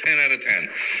worth 10 out of 10.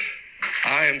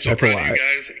 I am so That's a proud of you lot.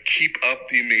 guys. Keep up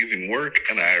the amazing work,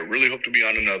 and I really hope to be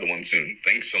on another one soon.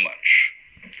 Thanks so much.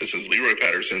 This is Leroy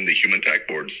Patterson, the Human Tech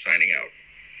Board, signing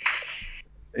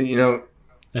out. You know,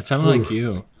 That sounded like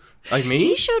you. like He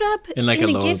me. showed up In, like, in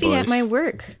a a lower Giphy at voice. my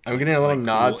work. I'm getting a little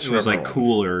nods. It was from like everyone.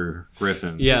 cooler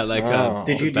Griffin. Yeah, like Oh.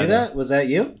 Did you do better. that? Was that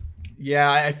you?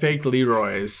 Yeah, I faked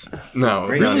Leroy's. No,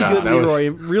 Really no, no, Good that was- Leroy,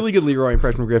 really good Leroy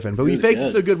impression from Griffin. But we was faked good.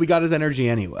 it so good we got his energy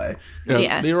anyway. You know,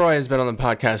 Yeah. Leroy has been on the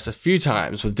podcast a few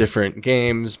times with different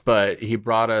games, but he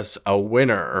brought us a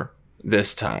winner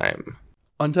this time.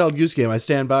 Untitled Goose Game. I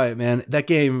stand by it, man. That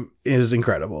game is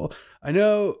incredible. I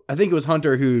think it was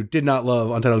Hunter who did not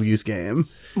love Untitled Goose Game.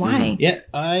 Why? Yeah,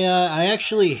 I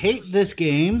actually hate this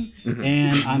game,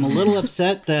 and I'm a little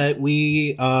upset that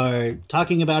we are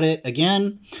talking about it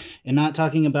again, and not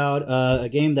talking about a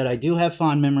game that I do have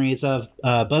fond memories of,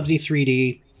 Bubsy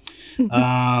 3D.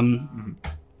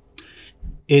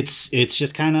 It's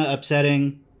just kind of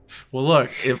upsetting Well, look,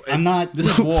 I'm not. This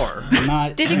is war. I'm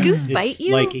not. Did a goose it's bite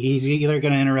you? Like he's either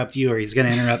going to interrupt you or he's going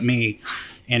to interrupt me,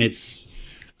 and it's.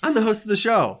 I'm the host of the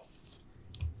show.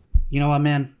 You know what,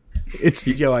 man? It's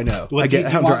I know. What, I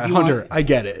get do you want- Hunter. I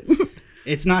get it.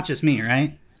 It's not just me,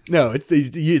 right? No, it's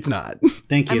not.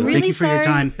 Thank you. I'm really Thank you for your sorry.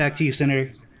 time. Back to you,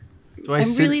 Senator. Do I I'm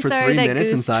sit really for sorry 3 that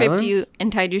minutes in Goose silence? tripped you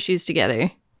and tied your shoes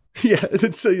together. Yeah,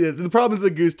 the problem is the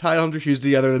goose tied Hunter's shoes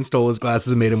together, then stole his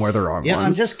glasses and made him wear the wrong Yeah, ones.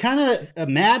 I'm just kind of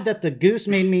mad that the goose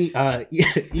made me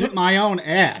eat my own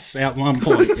ass at one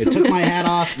point. It took my hat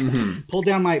off, pulled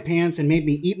down my pants, and made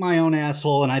me eat my own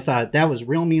asshole. And I thought that was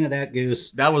real mean of that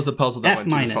goose. That was the puzzle that F went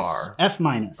minus. too far. F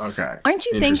minus. Okay. Aren't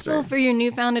you Interesting. thankful for your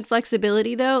newfounded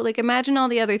flexibility, though? Like, imagine all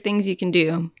the other things you can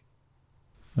do.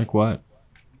 Like what?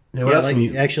 Yeah, what else like can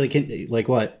you- actually, can like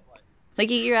what?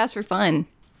 Like, eat your ass for fun.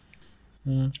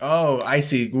 Oh, I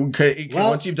see. Okay, Well-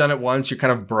 once you've done it once, you're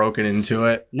kind of broken into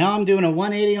it. Now I'm doing a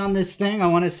 180 on this thing. I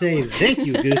want to say thank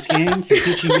you, Goose Game, for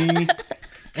teaching me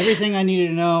everything I needed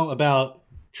to know about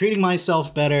treating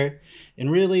myself better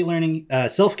and really learning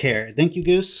self-care. Thank you,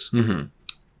 Goose. Mm-hmm.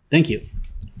 Thank you.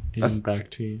 Back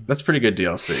to you. That's pretty good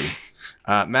DLC.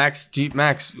 Max,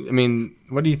 I mean,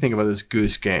 what do you think about this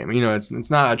Goose Game? You know, it's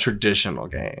not a traditional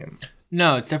game.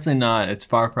 No, it's definitely not. It's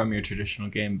far from your traditional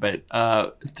game. But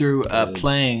through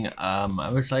playing, I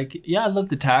was like, yeah, I love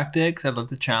the tactics. I love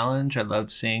the challenge. I love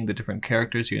seeing the different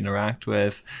characters you interact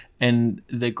with. And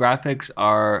the graphics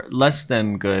are less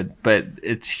than good, but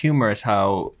it's humorous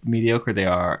how mediocre they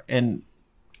are. And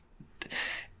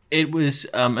it was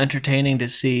entertaining to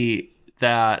see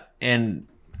that and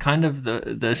kind of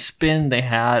the spin they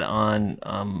had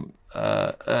on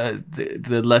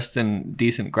the less than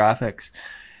decent graphics.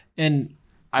 And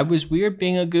I was weird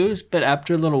being a goose, but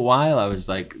after a little while, I was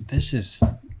like, this is.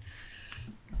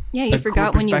 Yeah, you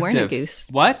forgot when you weren't a perspective. goose.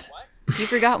 What? You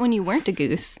forgot when you weren't a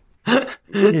goose.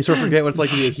 You sort of forget what it's like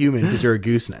to be a human because you're a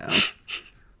goose now.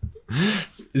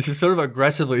 This is sort of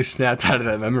aggressively snapped out of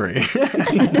that memory.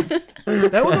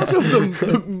 That was also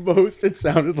the most it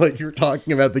sounded like you were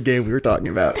talking about the game we were talking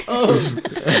about.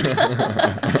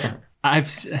 I've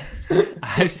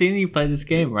seen you play this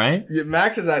game, right? Yeah,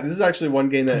 Max is. This is actually one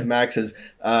game that Max has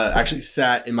actually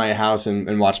sat in my house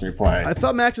and watched me play. I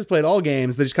thought Max has played all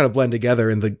games. They just kind of blend together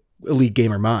in the elite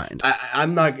gamer mind.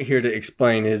 I'm not here to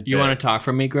explain his. You want to talk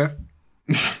for me, Griff?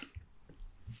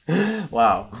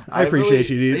 Wow, I appreciate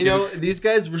you, dude. You know, these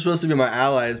guys were supposed to be my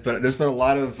allies, but there's been a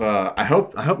lot of. I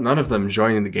hope none of them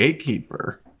join the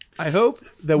Gatekeeper. I hope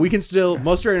that we can still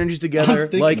muster our energies together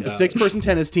like a 6-person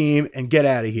tennis team and get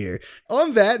out of here.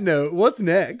 On that note, what's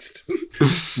next?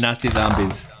 Nazi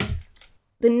zombies.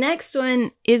 The next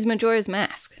one is Majora's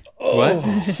Mask. What?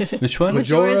 Which one?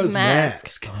 Majora's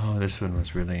Mask. Oh, this one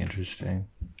was really interesting.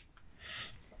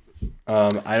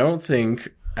 I don't think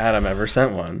Adam ever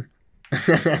sent one.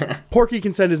 Porky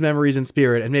can send his memories in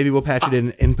spirit, and maybe we'll patch it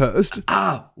in post.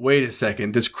 Wait a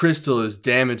second. This crystal is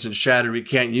damaged and shattered. We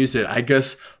can't use it. I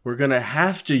guess we're gonna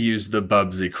have to use the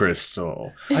Bubsy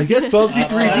crystal. I guess Bubsy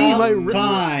 3D might.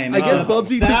 Time. I guess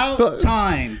Bubsy. About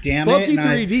time. Damn it. Bubsy And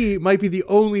I- 3D might be the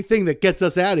only thing that gets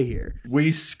us out of here.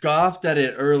 We scoffed at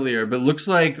it earlier, but looks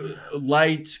like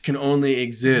light can only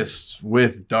exist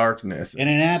with darkness. In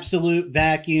an absolute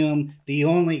vacuum, the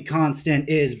only constant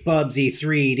is Bubsy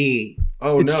 3D.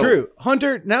 Oh, It's no. true.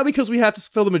 Hunter, now because we have to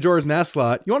fill the Majora's Mask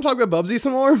slot, you want to talk about Bubsy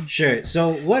some more? Sure.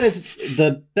 So, what is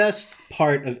the best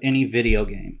part of any video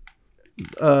game?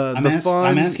 I'm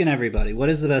asking everybody. What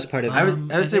is the best part of? I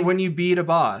would say when you beat a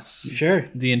boss. Sure.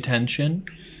 The intention.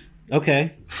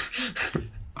 Okay.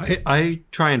 I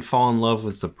try and fall in love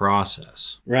with the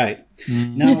process. Right.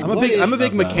 Now, I'm a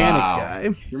big mechanics guy.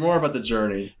 You're more about the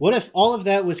journey. What if all of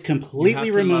that was completely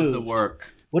You have to love removed? the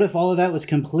work. What if all of that was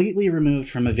completely removed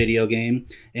from a video game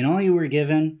and all you were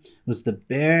given was the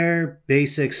bare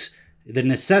basics, the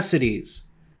necessities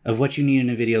of what you need in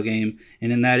a video game, and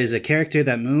then that is a character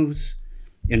that moves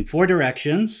in 4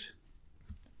 directions.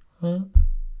 I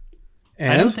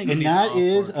don't think it And needs that all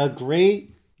is four. a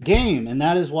great game, and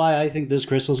that is why I think this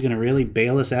crystal is going to really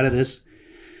bail us out of this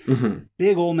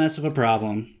big old mess of a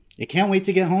problem. I can't wait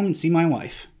to get home and see my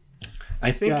wife.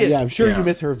 I think Yeah, I'm sure you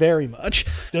miss her very much.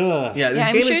 Duh. Yeah, this Yeah,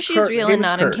 I'm game sure is she's real game and is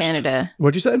not cursed. in Canada.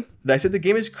 What'd you say? I said the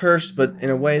game is cursed, but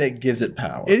in a way that gives it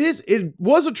power. It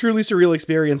was a truly surreal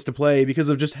experience to play because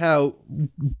of just how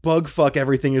bug fuck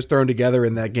everything is thrown together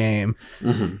in that game.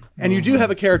 And you do have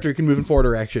a character who can move in 4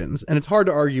 directions, and it's hard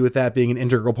to argue with that being an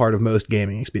integral part of most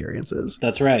gaming experiences.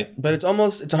 That's right. But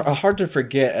it's hard to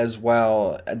forget as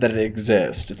well that it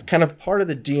exists. It's kind of part of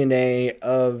the DNA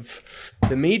of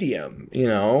the medium, you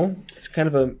know? It's kind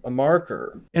of a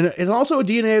marker. And it's also a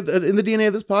DNA in the DNA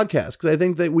of this podcast, because I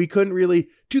think that we couldn't really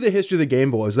do the history of the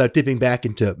Game Boys without dipping back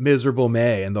into Miserable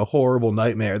May and the horrible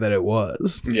nightmare that it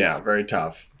was. Yeah, very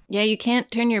tough. Yeah, you can't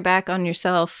turn your back on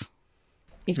yourself.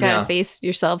 You've got to face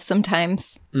yourself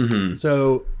sometimes. Mm-hmm.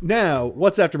 So now,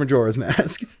 what's after Majora's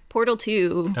Mask? Portal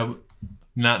 2.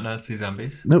 Not Nazi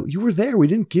zombies. No, you were there. We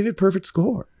didn't give it perfect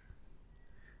score.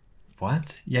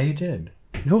 What? Yeah, you did.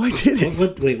 No, I didn't.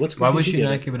 Why would you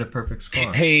not give it a perfect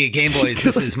score? Hey, Game Boys,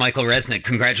 this is Michael Resnick.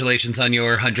 Congratulations on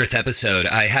your 100th episode.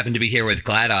 I happen to be here with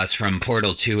GLaDOS from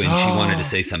Portal 2, and she wanted to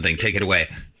say something. Take it away.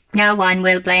 No one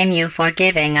will blame you for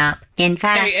giving up. In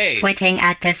fact, quitting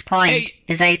at this point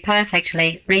is a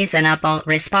perfectly reasonable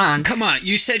response. Come on,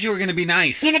 you said you were going to be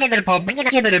nice. Okay,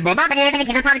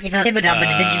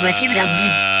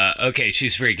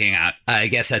 she's freaking out. I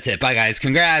guess that's it. Bye, guys.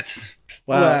 Congrats.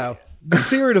 Wow. The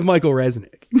spirit of Michael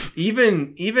Resnick.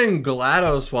 Even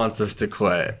GLaDOS wants us to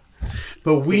quit.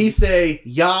 But we say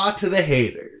ya to the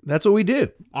hater. That's what we do.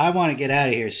 I want to get out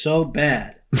of here so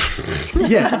bad.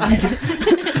 Yeah.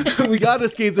 We gotta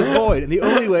escape this void, and the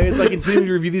only way is by continuing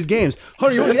to review these games.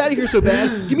 Hunter, you want to get out of here so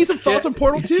bad? Give me some thoughts on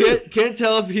Portal 2. Can't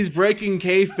tell if he's breaking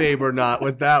kayfabe or not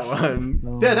with that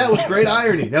one. Yeah, that was great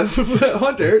irony. Now,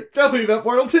 Hunter, tell me about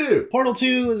Portal 2. Portal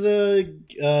 2 is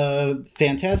a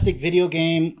fantastic video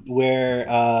game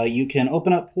where you can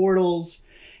open up portals,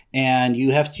 and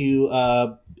you have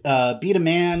to beat a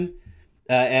man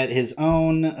at his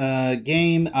own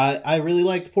game. I really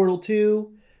liked Portal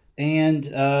 2. And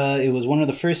it was one of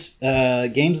the first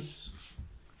games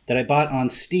that I bought on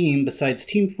Steam besides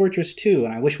Team Fortress 2.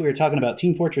 And I wish we were talking about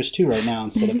Team Fortress 2 right now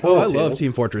instead of Portal 2. I love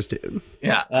Team Fortress 2.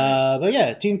 Yeah. But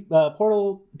yeah,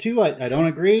 Portal 2, I don't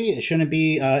agree. It shouldn't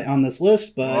be on this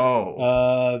list, but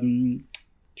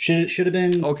should have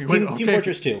been Team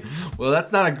Fortress 2. Well,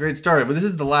 that's not a great start, but this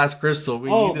is the last crystal. We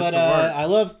need this to work. I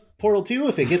love Portal 2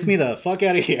 if it gets me the fuck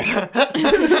out of here.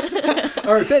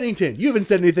 All right, Bennington, you haven't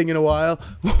said anything in a while.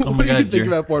 What do you think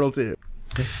about Portal 2?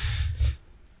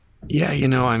 Yeah, you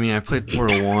know, I mean, I played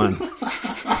Portal 1.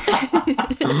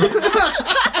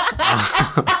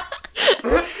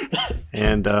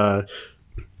 And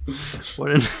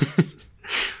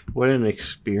what an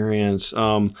experience.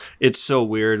 It's so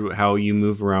weird how you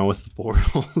move around with the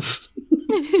portals.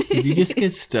 Did you just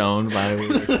get stoned while we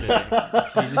were sitting?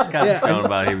 You just got stoned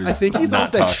while he was I think he's not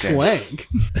off that talking. schwank.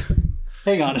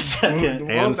 Hang on a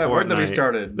second. And that word that we Fortnite.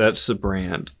 started. That's the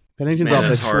brand. Bennington's Man, off that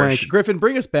that's harsh. schwank. Griffin,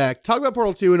 bring us back. Talk about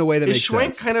Portal 2 in a way that Is makes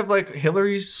Schwank sense. kind of like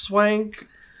Hillary's swank?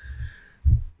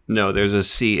 No, there's a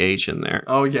CH in there.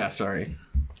 Oh, yeah, sorry.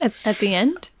 At the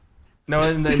end? No,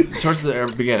 and then towards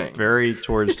the beginning. Very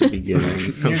towards the beginning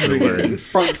of the word.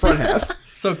 Front half.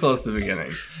 So close to the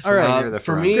beginning. All right. Near the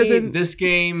For front. me, Griffin- this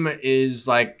game is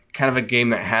like kind of a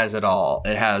game that has it all.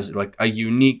 It has like a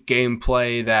unique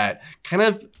gameplay that kind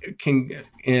of can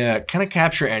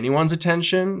capture anyone's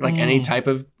attention. Like any type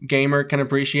of gamer can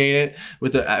appreciate it.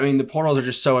 The portals are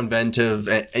just so inventive,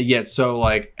 and yet so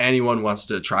like anyone wants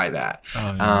to try that.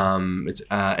 Oh, yeah.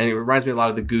 And it reminds me a lot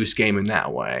of the Goose Game in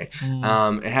that way.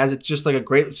 It's just like a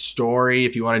great story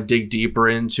if you want to dig deeper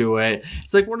into it.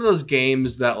 It's like one of those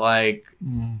games that like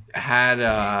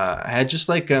had just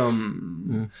like a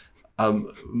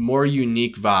more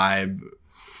unique vibe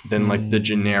than like the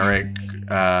generic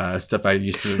stuff I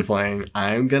used to be playing.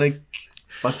 I'm gonna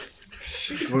fuck.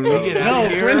 When we get out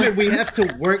of here, Brendan, we have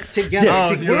to work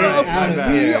together to get out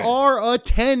of We here. are a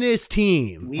tennis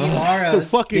team. We are So a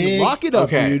fucking big- lock it up,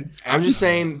 okay, dude. I'm just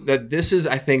saying that this is,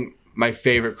 I think, my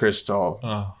favorite crystal.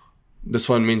 Oh. This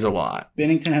one means a lot.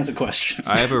 Bennington has a question.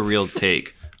 I have a real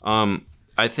take.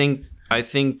 I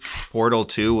think Portal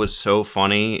 2 was so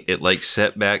funny. It like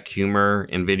set back humor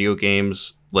in video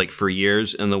games like for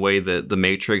years, in the way that The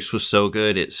Matrix was so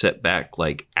good. It set back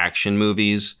like action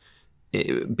movies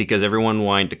because everyone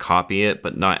wanted to copy it,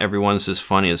 but not everyone's as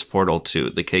funny as Portal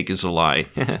 2. The cake is a lie.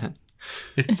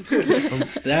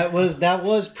 That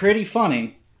was pretty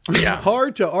funny. Yeah.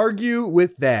 Hard to argue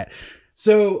with that.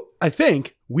 So I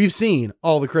think we've seen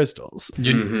all the crystals.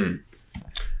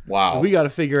 Wow. So we got to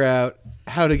figure out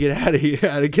how to get out of here,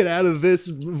 how to get out of this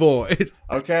void.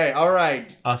 Okay, all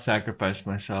right. I'll sacrifice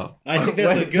myself. I think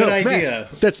that's a good idea.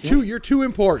 Max, that's you're too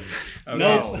important.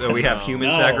 No. So we have human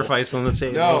sacrifice on the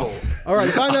table. No. All right,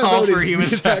 if I'm not All voting, for we human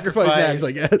can sacrifice Max,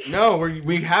 I guess. No,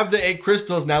 we have the 8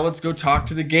 crystals. Now let's go talk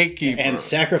to the gatekeeper. And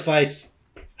sacrifice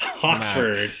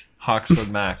Hawksford. Hawksford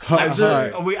Max. I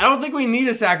don't think we need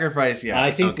a sacrifice yet.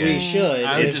 I think we should.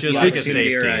 I would It's just like like a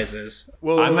theorizes.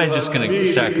 Well, I might just gonna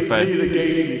sacrifice. Be the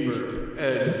gatekeeper.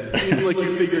 And it seems like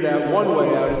you figured out one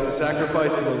way out is to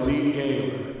sacrifice an elite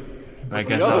gamer. I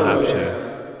guess I'll have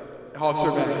to. Hawks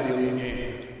are back to the elite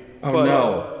game. Oh, but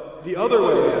no. The other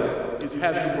way out is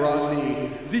have you brought me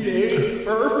the 8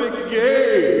 perfect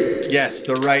games. Yes,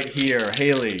 they're right here.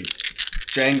 Haley,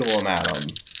 jangle them at them.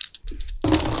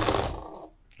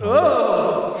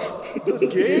 Oh, the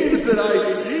games that I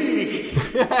seek.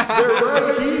 They're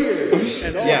right here.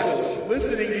 And also,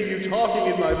 listening to you talking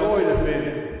in my void has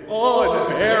been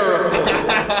unbearable.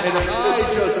 And I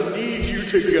just need you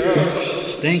to go.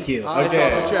 Thank you. I thought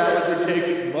the challenge would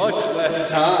take much less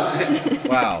time.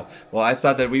 Wow. Well, I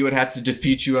thought that we would have to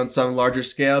defeat you on some larger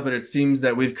scale, but it seems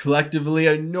that we've collectively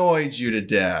annoyed you to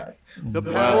death. The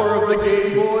power of the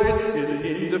Game Boys is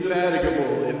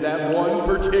indefatigable in that one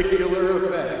particular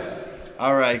effect.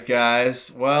 All right,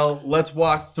 guys. Well, let's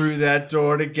walk through that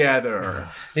door together.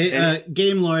 Hey,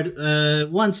 Game Lord,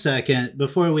 1 second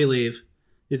before we leave.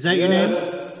 Is that your name?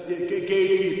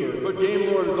 Gatekeeper. But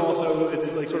Game Lord is also,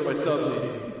 it's like sort of my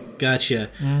sub-name. Gotcha.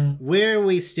 Where are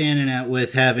we standing at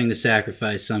with having to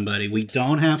sacrifice somebody? We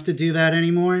don't have to do that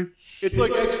anymore? It's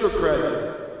like extra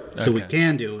credit. So we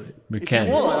can do it. We can. If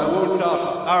you want, I won't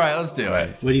stop. All right, let's do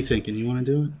it. What are you thinking? You want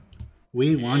to do it?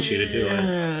 We want you to do it.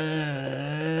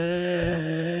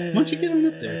 Why don't you get on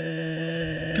up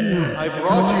there? Come on. I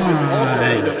brought you this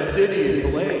alternate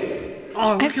obsidian blade.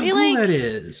 Oh, look how cool that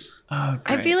is.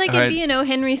 I feel like it'd be an O.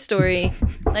 Henry story.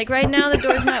 Like right now, the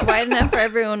door's not wide enough for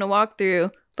everyone to walk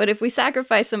through. But if we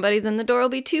sacrifice somebody, then the door will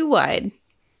be too wide.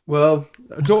 Well,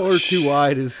 a door too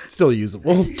wide is still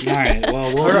usable. All right,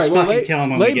 well, we'll just fucking kill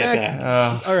him when we get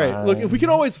back. All right, look, if we can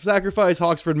always sacrifice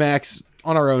Hawksford Max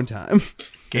on our own time.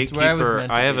 Gatekeeper,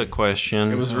 I have a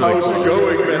question. It was really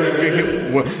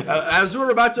cool. As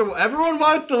we're about to, everyone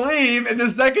wants to leave, and the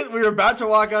second we were about to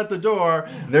walk out the door,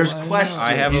 there's questions.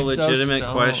 I have a legitimate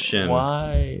question.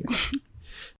 Why?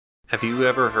 Have you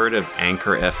ever heard of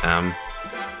Anchor FM?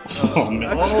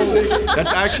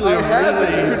 That's actually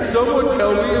Could someone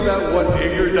tell me about what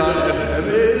Anchor.fm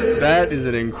is? That is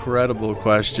an incredible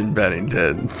question,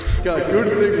 Bennington. God,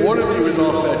 good thing one of you is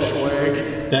off that swag.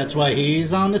 That's why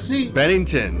he's on the seat.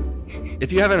 Bennington,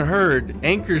 if you haven't heard,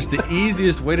 Anchor's the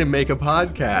easiest way to make a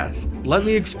podcast. Let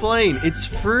me explain. It's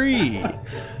free.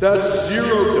 That's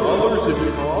 $0 in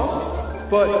cost?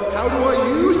 But how do I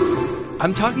use it?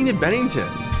 I'm talking to Bennington.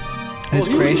 Well,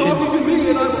 he was talking to me,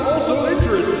 and I'm also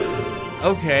interested.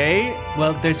 Okay.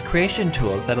 Well, there's creation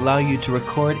tools that allow you to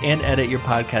record and edit your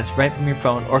podcast right from your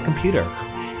phone or computer.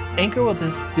 Anchor will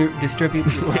distribute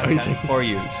your podcast for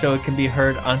you so it can be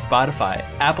heard on Spotify,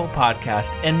 Apple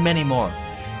Podcast, and many more.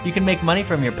 You can make money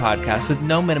from your podcast with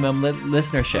no minimum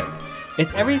listenership.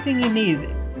 It's everything you need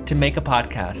to make a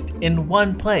podcast in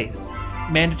one place.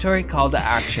 Mandatory call to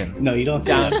action. No, you don't.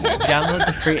 Download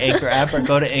the free Anchor app or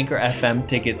go to Anchor FM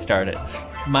to get started.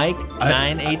 Mike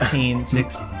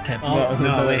 918-610. Oh,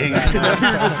 no, wait, hang on.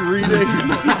 You're just reading.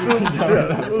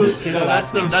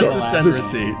 That's the send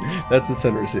receipt. That's the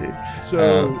send receipt.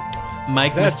 So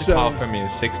Mike missed a call from you,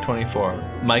 624.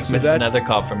 Mike missed another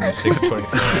call from you,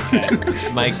 624. Okay.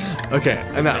 Mike. Okay,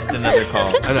 enough. Missed another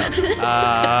call. Enough.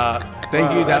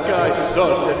 Thank you. That guy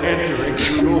sucks at answering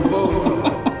Google phone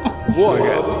calls. What a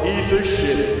piece of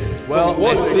shit. Well,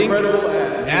 what I an think incredible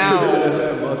ad. now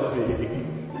that must be.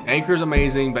 Anchor's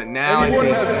amazing, but now Anyone I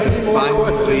have think any more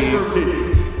questions for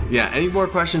me? Yeah, any more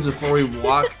questions before we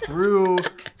walk through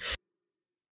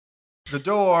the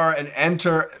door and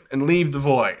enter and leave the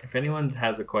void? If anyone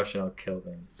has a question, I'll kill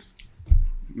them.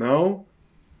 No?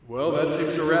 Well, that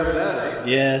seems to wrap that up.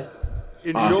 Yeah.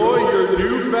 Enjoy your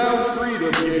newfound freedom,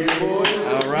 Game Boys.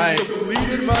 All right. You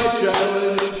completed my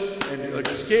challenge and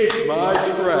escaped my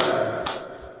trap.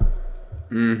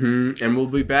 Mm-hmm. And we'll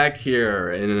be back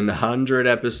here in 100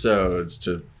 episodes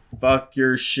to fuck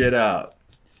your shit up.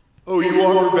 Oh, you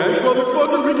want revenge,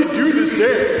 motherfucker? We can do this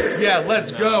dance. Yeah,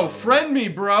 let's go. Friend me,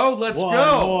 bro. Let's go.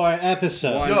 One more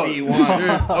episode.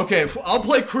 1v1. Okay, I'll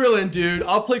play Krillin, dude.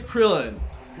 I'll play Krillin.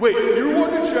 Wait, you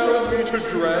want to challenge me to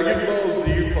Dragon Ball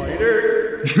Z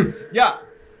Fighter? Yeah.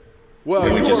 Well,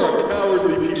 you are a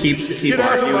cowardly piece of shit. Keep Get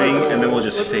out of my arguing, home. and then we'll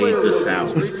just Let's fade play a this little out.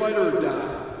 Street Fighter or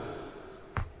die.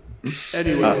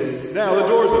 Anyways, now the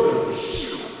door's open.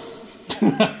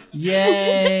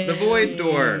 Yay! The void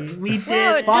door. We Wow,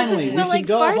 did. it Finally, doesn't we smell can like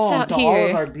go farts home out to all of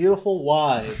here. our beautiful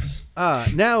wives.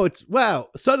 Now it's, wow,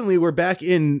 suddenly we're back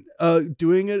in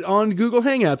doing it on Google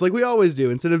Hangouts like we always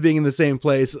do instead of being in the same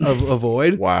place of a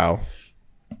void. Wow.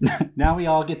 Now we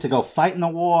all get to go fight in the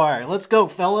war. Let's go,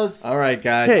 fellas. All right,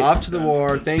 guys. Hey. Off to the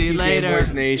war. Thank See you, you Game later.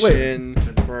 Boys Nation,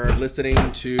 for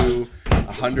listening to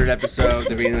 100 episodes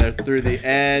of being there through the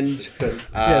end.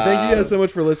 Yeah, thank you guys so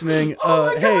much for listening.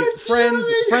 Hey, friends.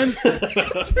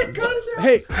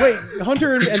 Hey, wait,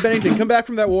 Hunter and Bennington, come back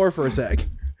from that war for a sec.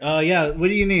 Yeah, what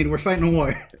do you need? We're fighting a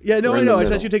war. Yeah, no, I know. I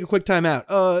just asked you to take a quick time out.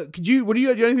 Do you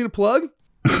have anything to plug?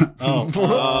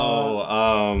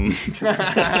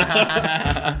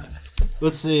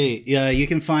 Let's see. Yeah, you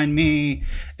can find me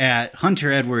at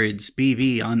Hunter Edwards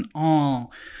BB on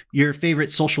all your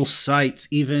favorite social sites,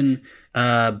 even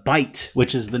Byte,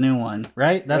 which is the new one,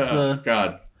 right? That's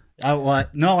God.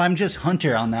 What? No, I'm just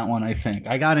Hunter on that one, I think.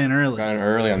 I got in early.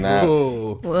 On that.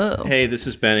 Whoa. Hey, this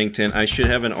is Bennington. I should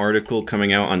have an article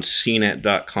coming out on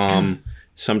cnet.com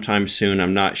sometime soon.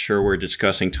 I'm not sure we're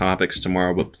discussing topics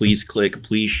tomorrow, but please click,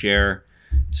 please share.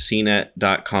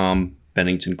 cnet.com,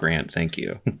 Bennington Grant. Thank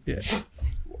you. Yeah.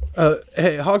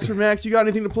 Hey, Hawksford Max, you got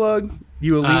anything to plug?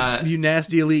 You elite, you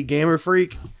nasty elite gamer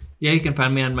freak. Yeah, you can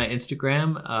find me on my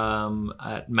Instagram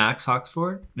at Max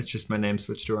Hawksford. It's just my name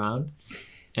switched around.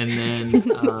 And then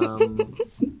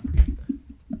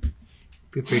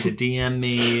feel free to DM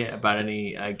me about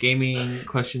any gaming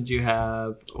questions you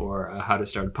have or how to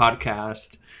start a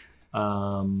podcast.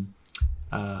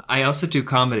 I also do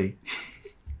comedy.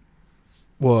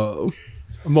 Whoa.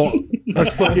 And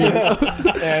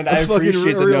I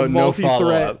appreciate the no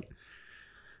follow-up.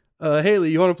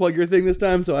 Haley, you want to plug your thing this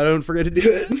time so I don't forget to do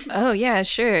it? Oh, yeah,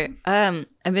 sure. I've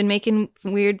been making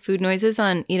weird food noises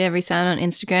on Eat Every Sound on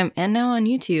Instagram and now on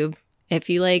YouTube. If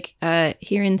you like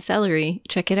hearing celery,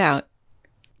 check it out.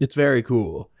 It's very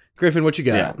cool. Griffin, what you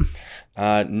got?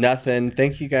 Yeah. Nothing.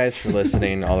 Thank you guys for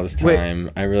listening all this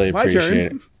time. I really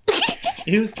appreciate it.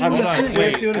 He was doing a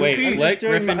speech. Let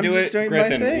Griffin do it.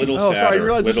 Griffin, little sadder. Oh, sorry, I didn't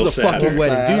realize this was a fucking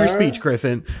wedding. Do your speech,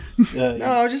 Griffin. No,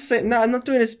 I was just saying. No, I'm not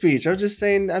doing a speech. I was just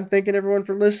saying I'm thanking everyone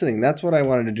for listening. That's what I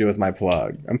wanted to do with my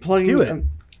plug. I'm plugging. Do it.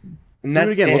 And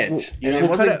that's do it again. it. It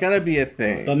wasn't going to be a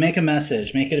thing. But make a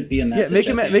message. Make it be a message.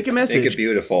 Yeah, make a message. Make it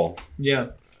beautiful. Yeah.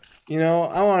 You know,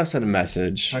 I want to send a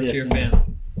message. Talk to your fans.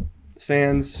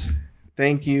 Fans,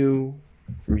 thank you.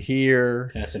 From here,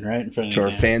 passing right in front of to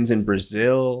our fans in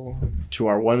Brazil, to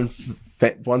our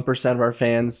 1% of our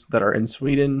fans that are in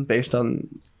Sweden, based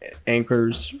on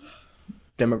Anchor's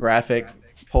demographic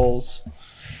polls.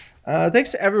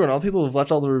 Thanks to everyone, all the people who've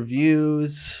left all the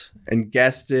reviews and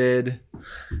guested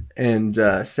and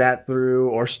sat through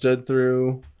or stood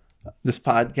through this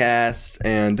podcast.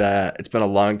 And it's been a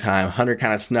long time. Hunter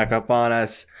kind of snuck up on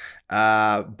us,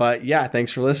 but yeah,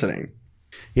 thanks for listening.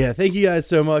 Yeah, thank you guys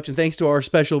so much, and thanks to our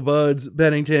special buds,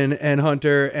 Bennington and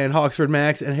Hunter and Hawksford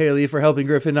Max and Haley for helping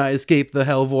Griffin and I escape the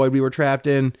hell void we were trapped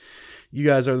in. You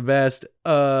guys are the best.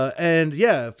 And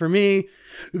yeah, for me,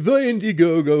 the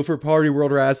Indiegogo for Party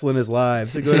World Wrestling is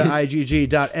live. So go to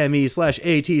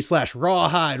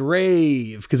igg.me/at/rawhide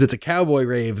rave, because it's a cowboy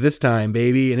rave this time,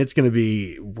 baby, and it's going to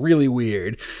be really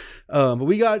weird. But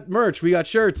we got merch, we got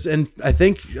shirts, and I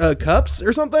think cups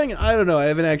or something. I don't know. I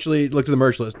haven't actually looked at the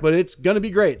merch list, but it's going to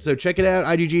be great. So check it out,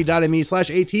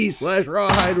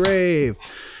 igg.me/at/rawhide rave.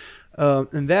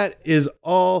 And that is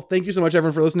all. Thank you so much,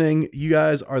 everyone, for listening. You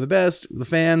guys are the best. The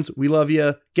fans, we love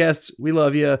you. Guests, we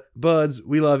love you. Buds,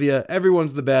 we love you.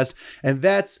 Everyone's the best. And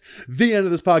that's the end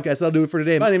of this podcast. That'll do it for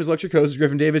today. My name is Lecture Coast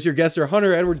Griffin Davis. Your guests are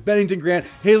Hunter Edwards, Bennington Grant,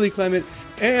 Haley Clement,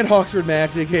 and Hawksford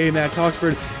Max, aka Max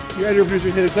Hawksford. Your editor producer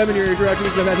is Haley Clement. Your interaction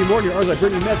with Matthew Morton. Your ours like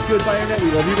Brittany Metz. Goodbye, Internet.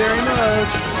 We love you very much.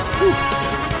 Whew.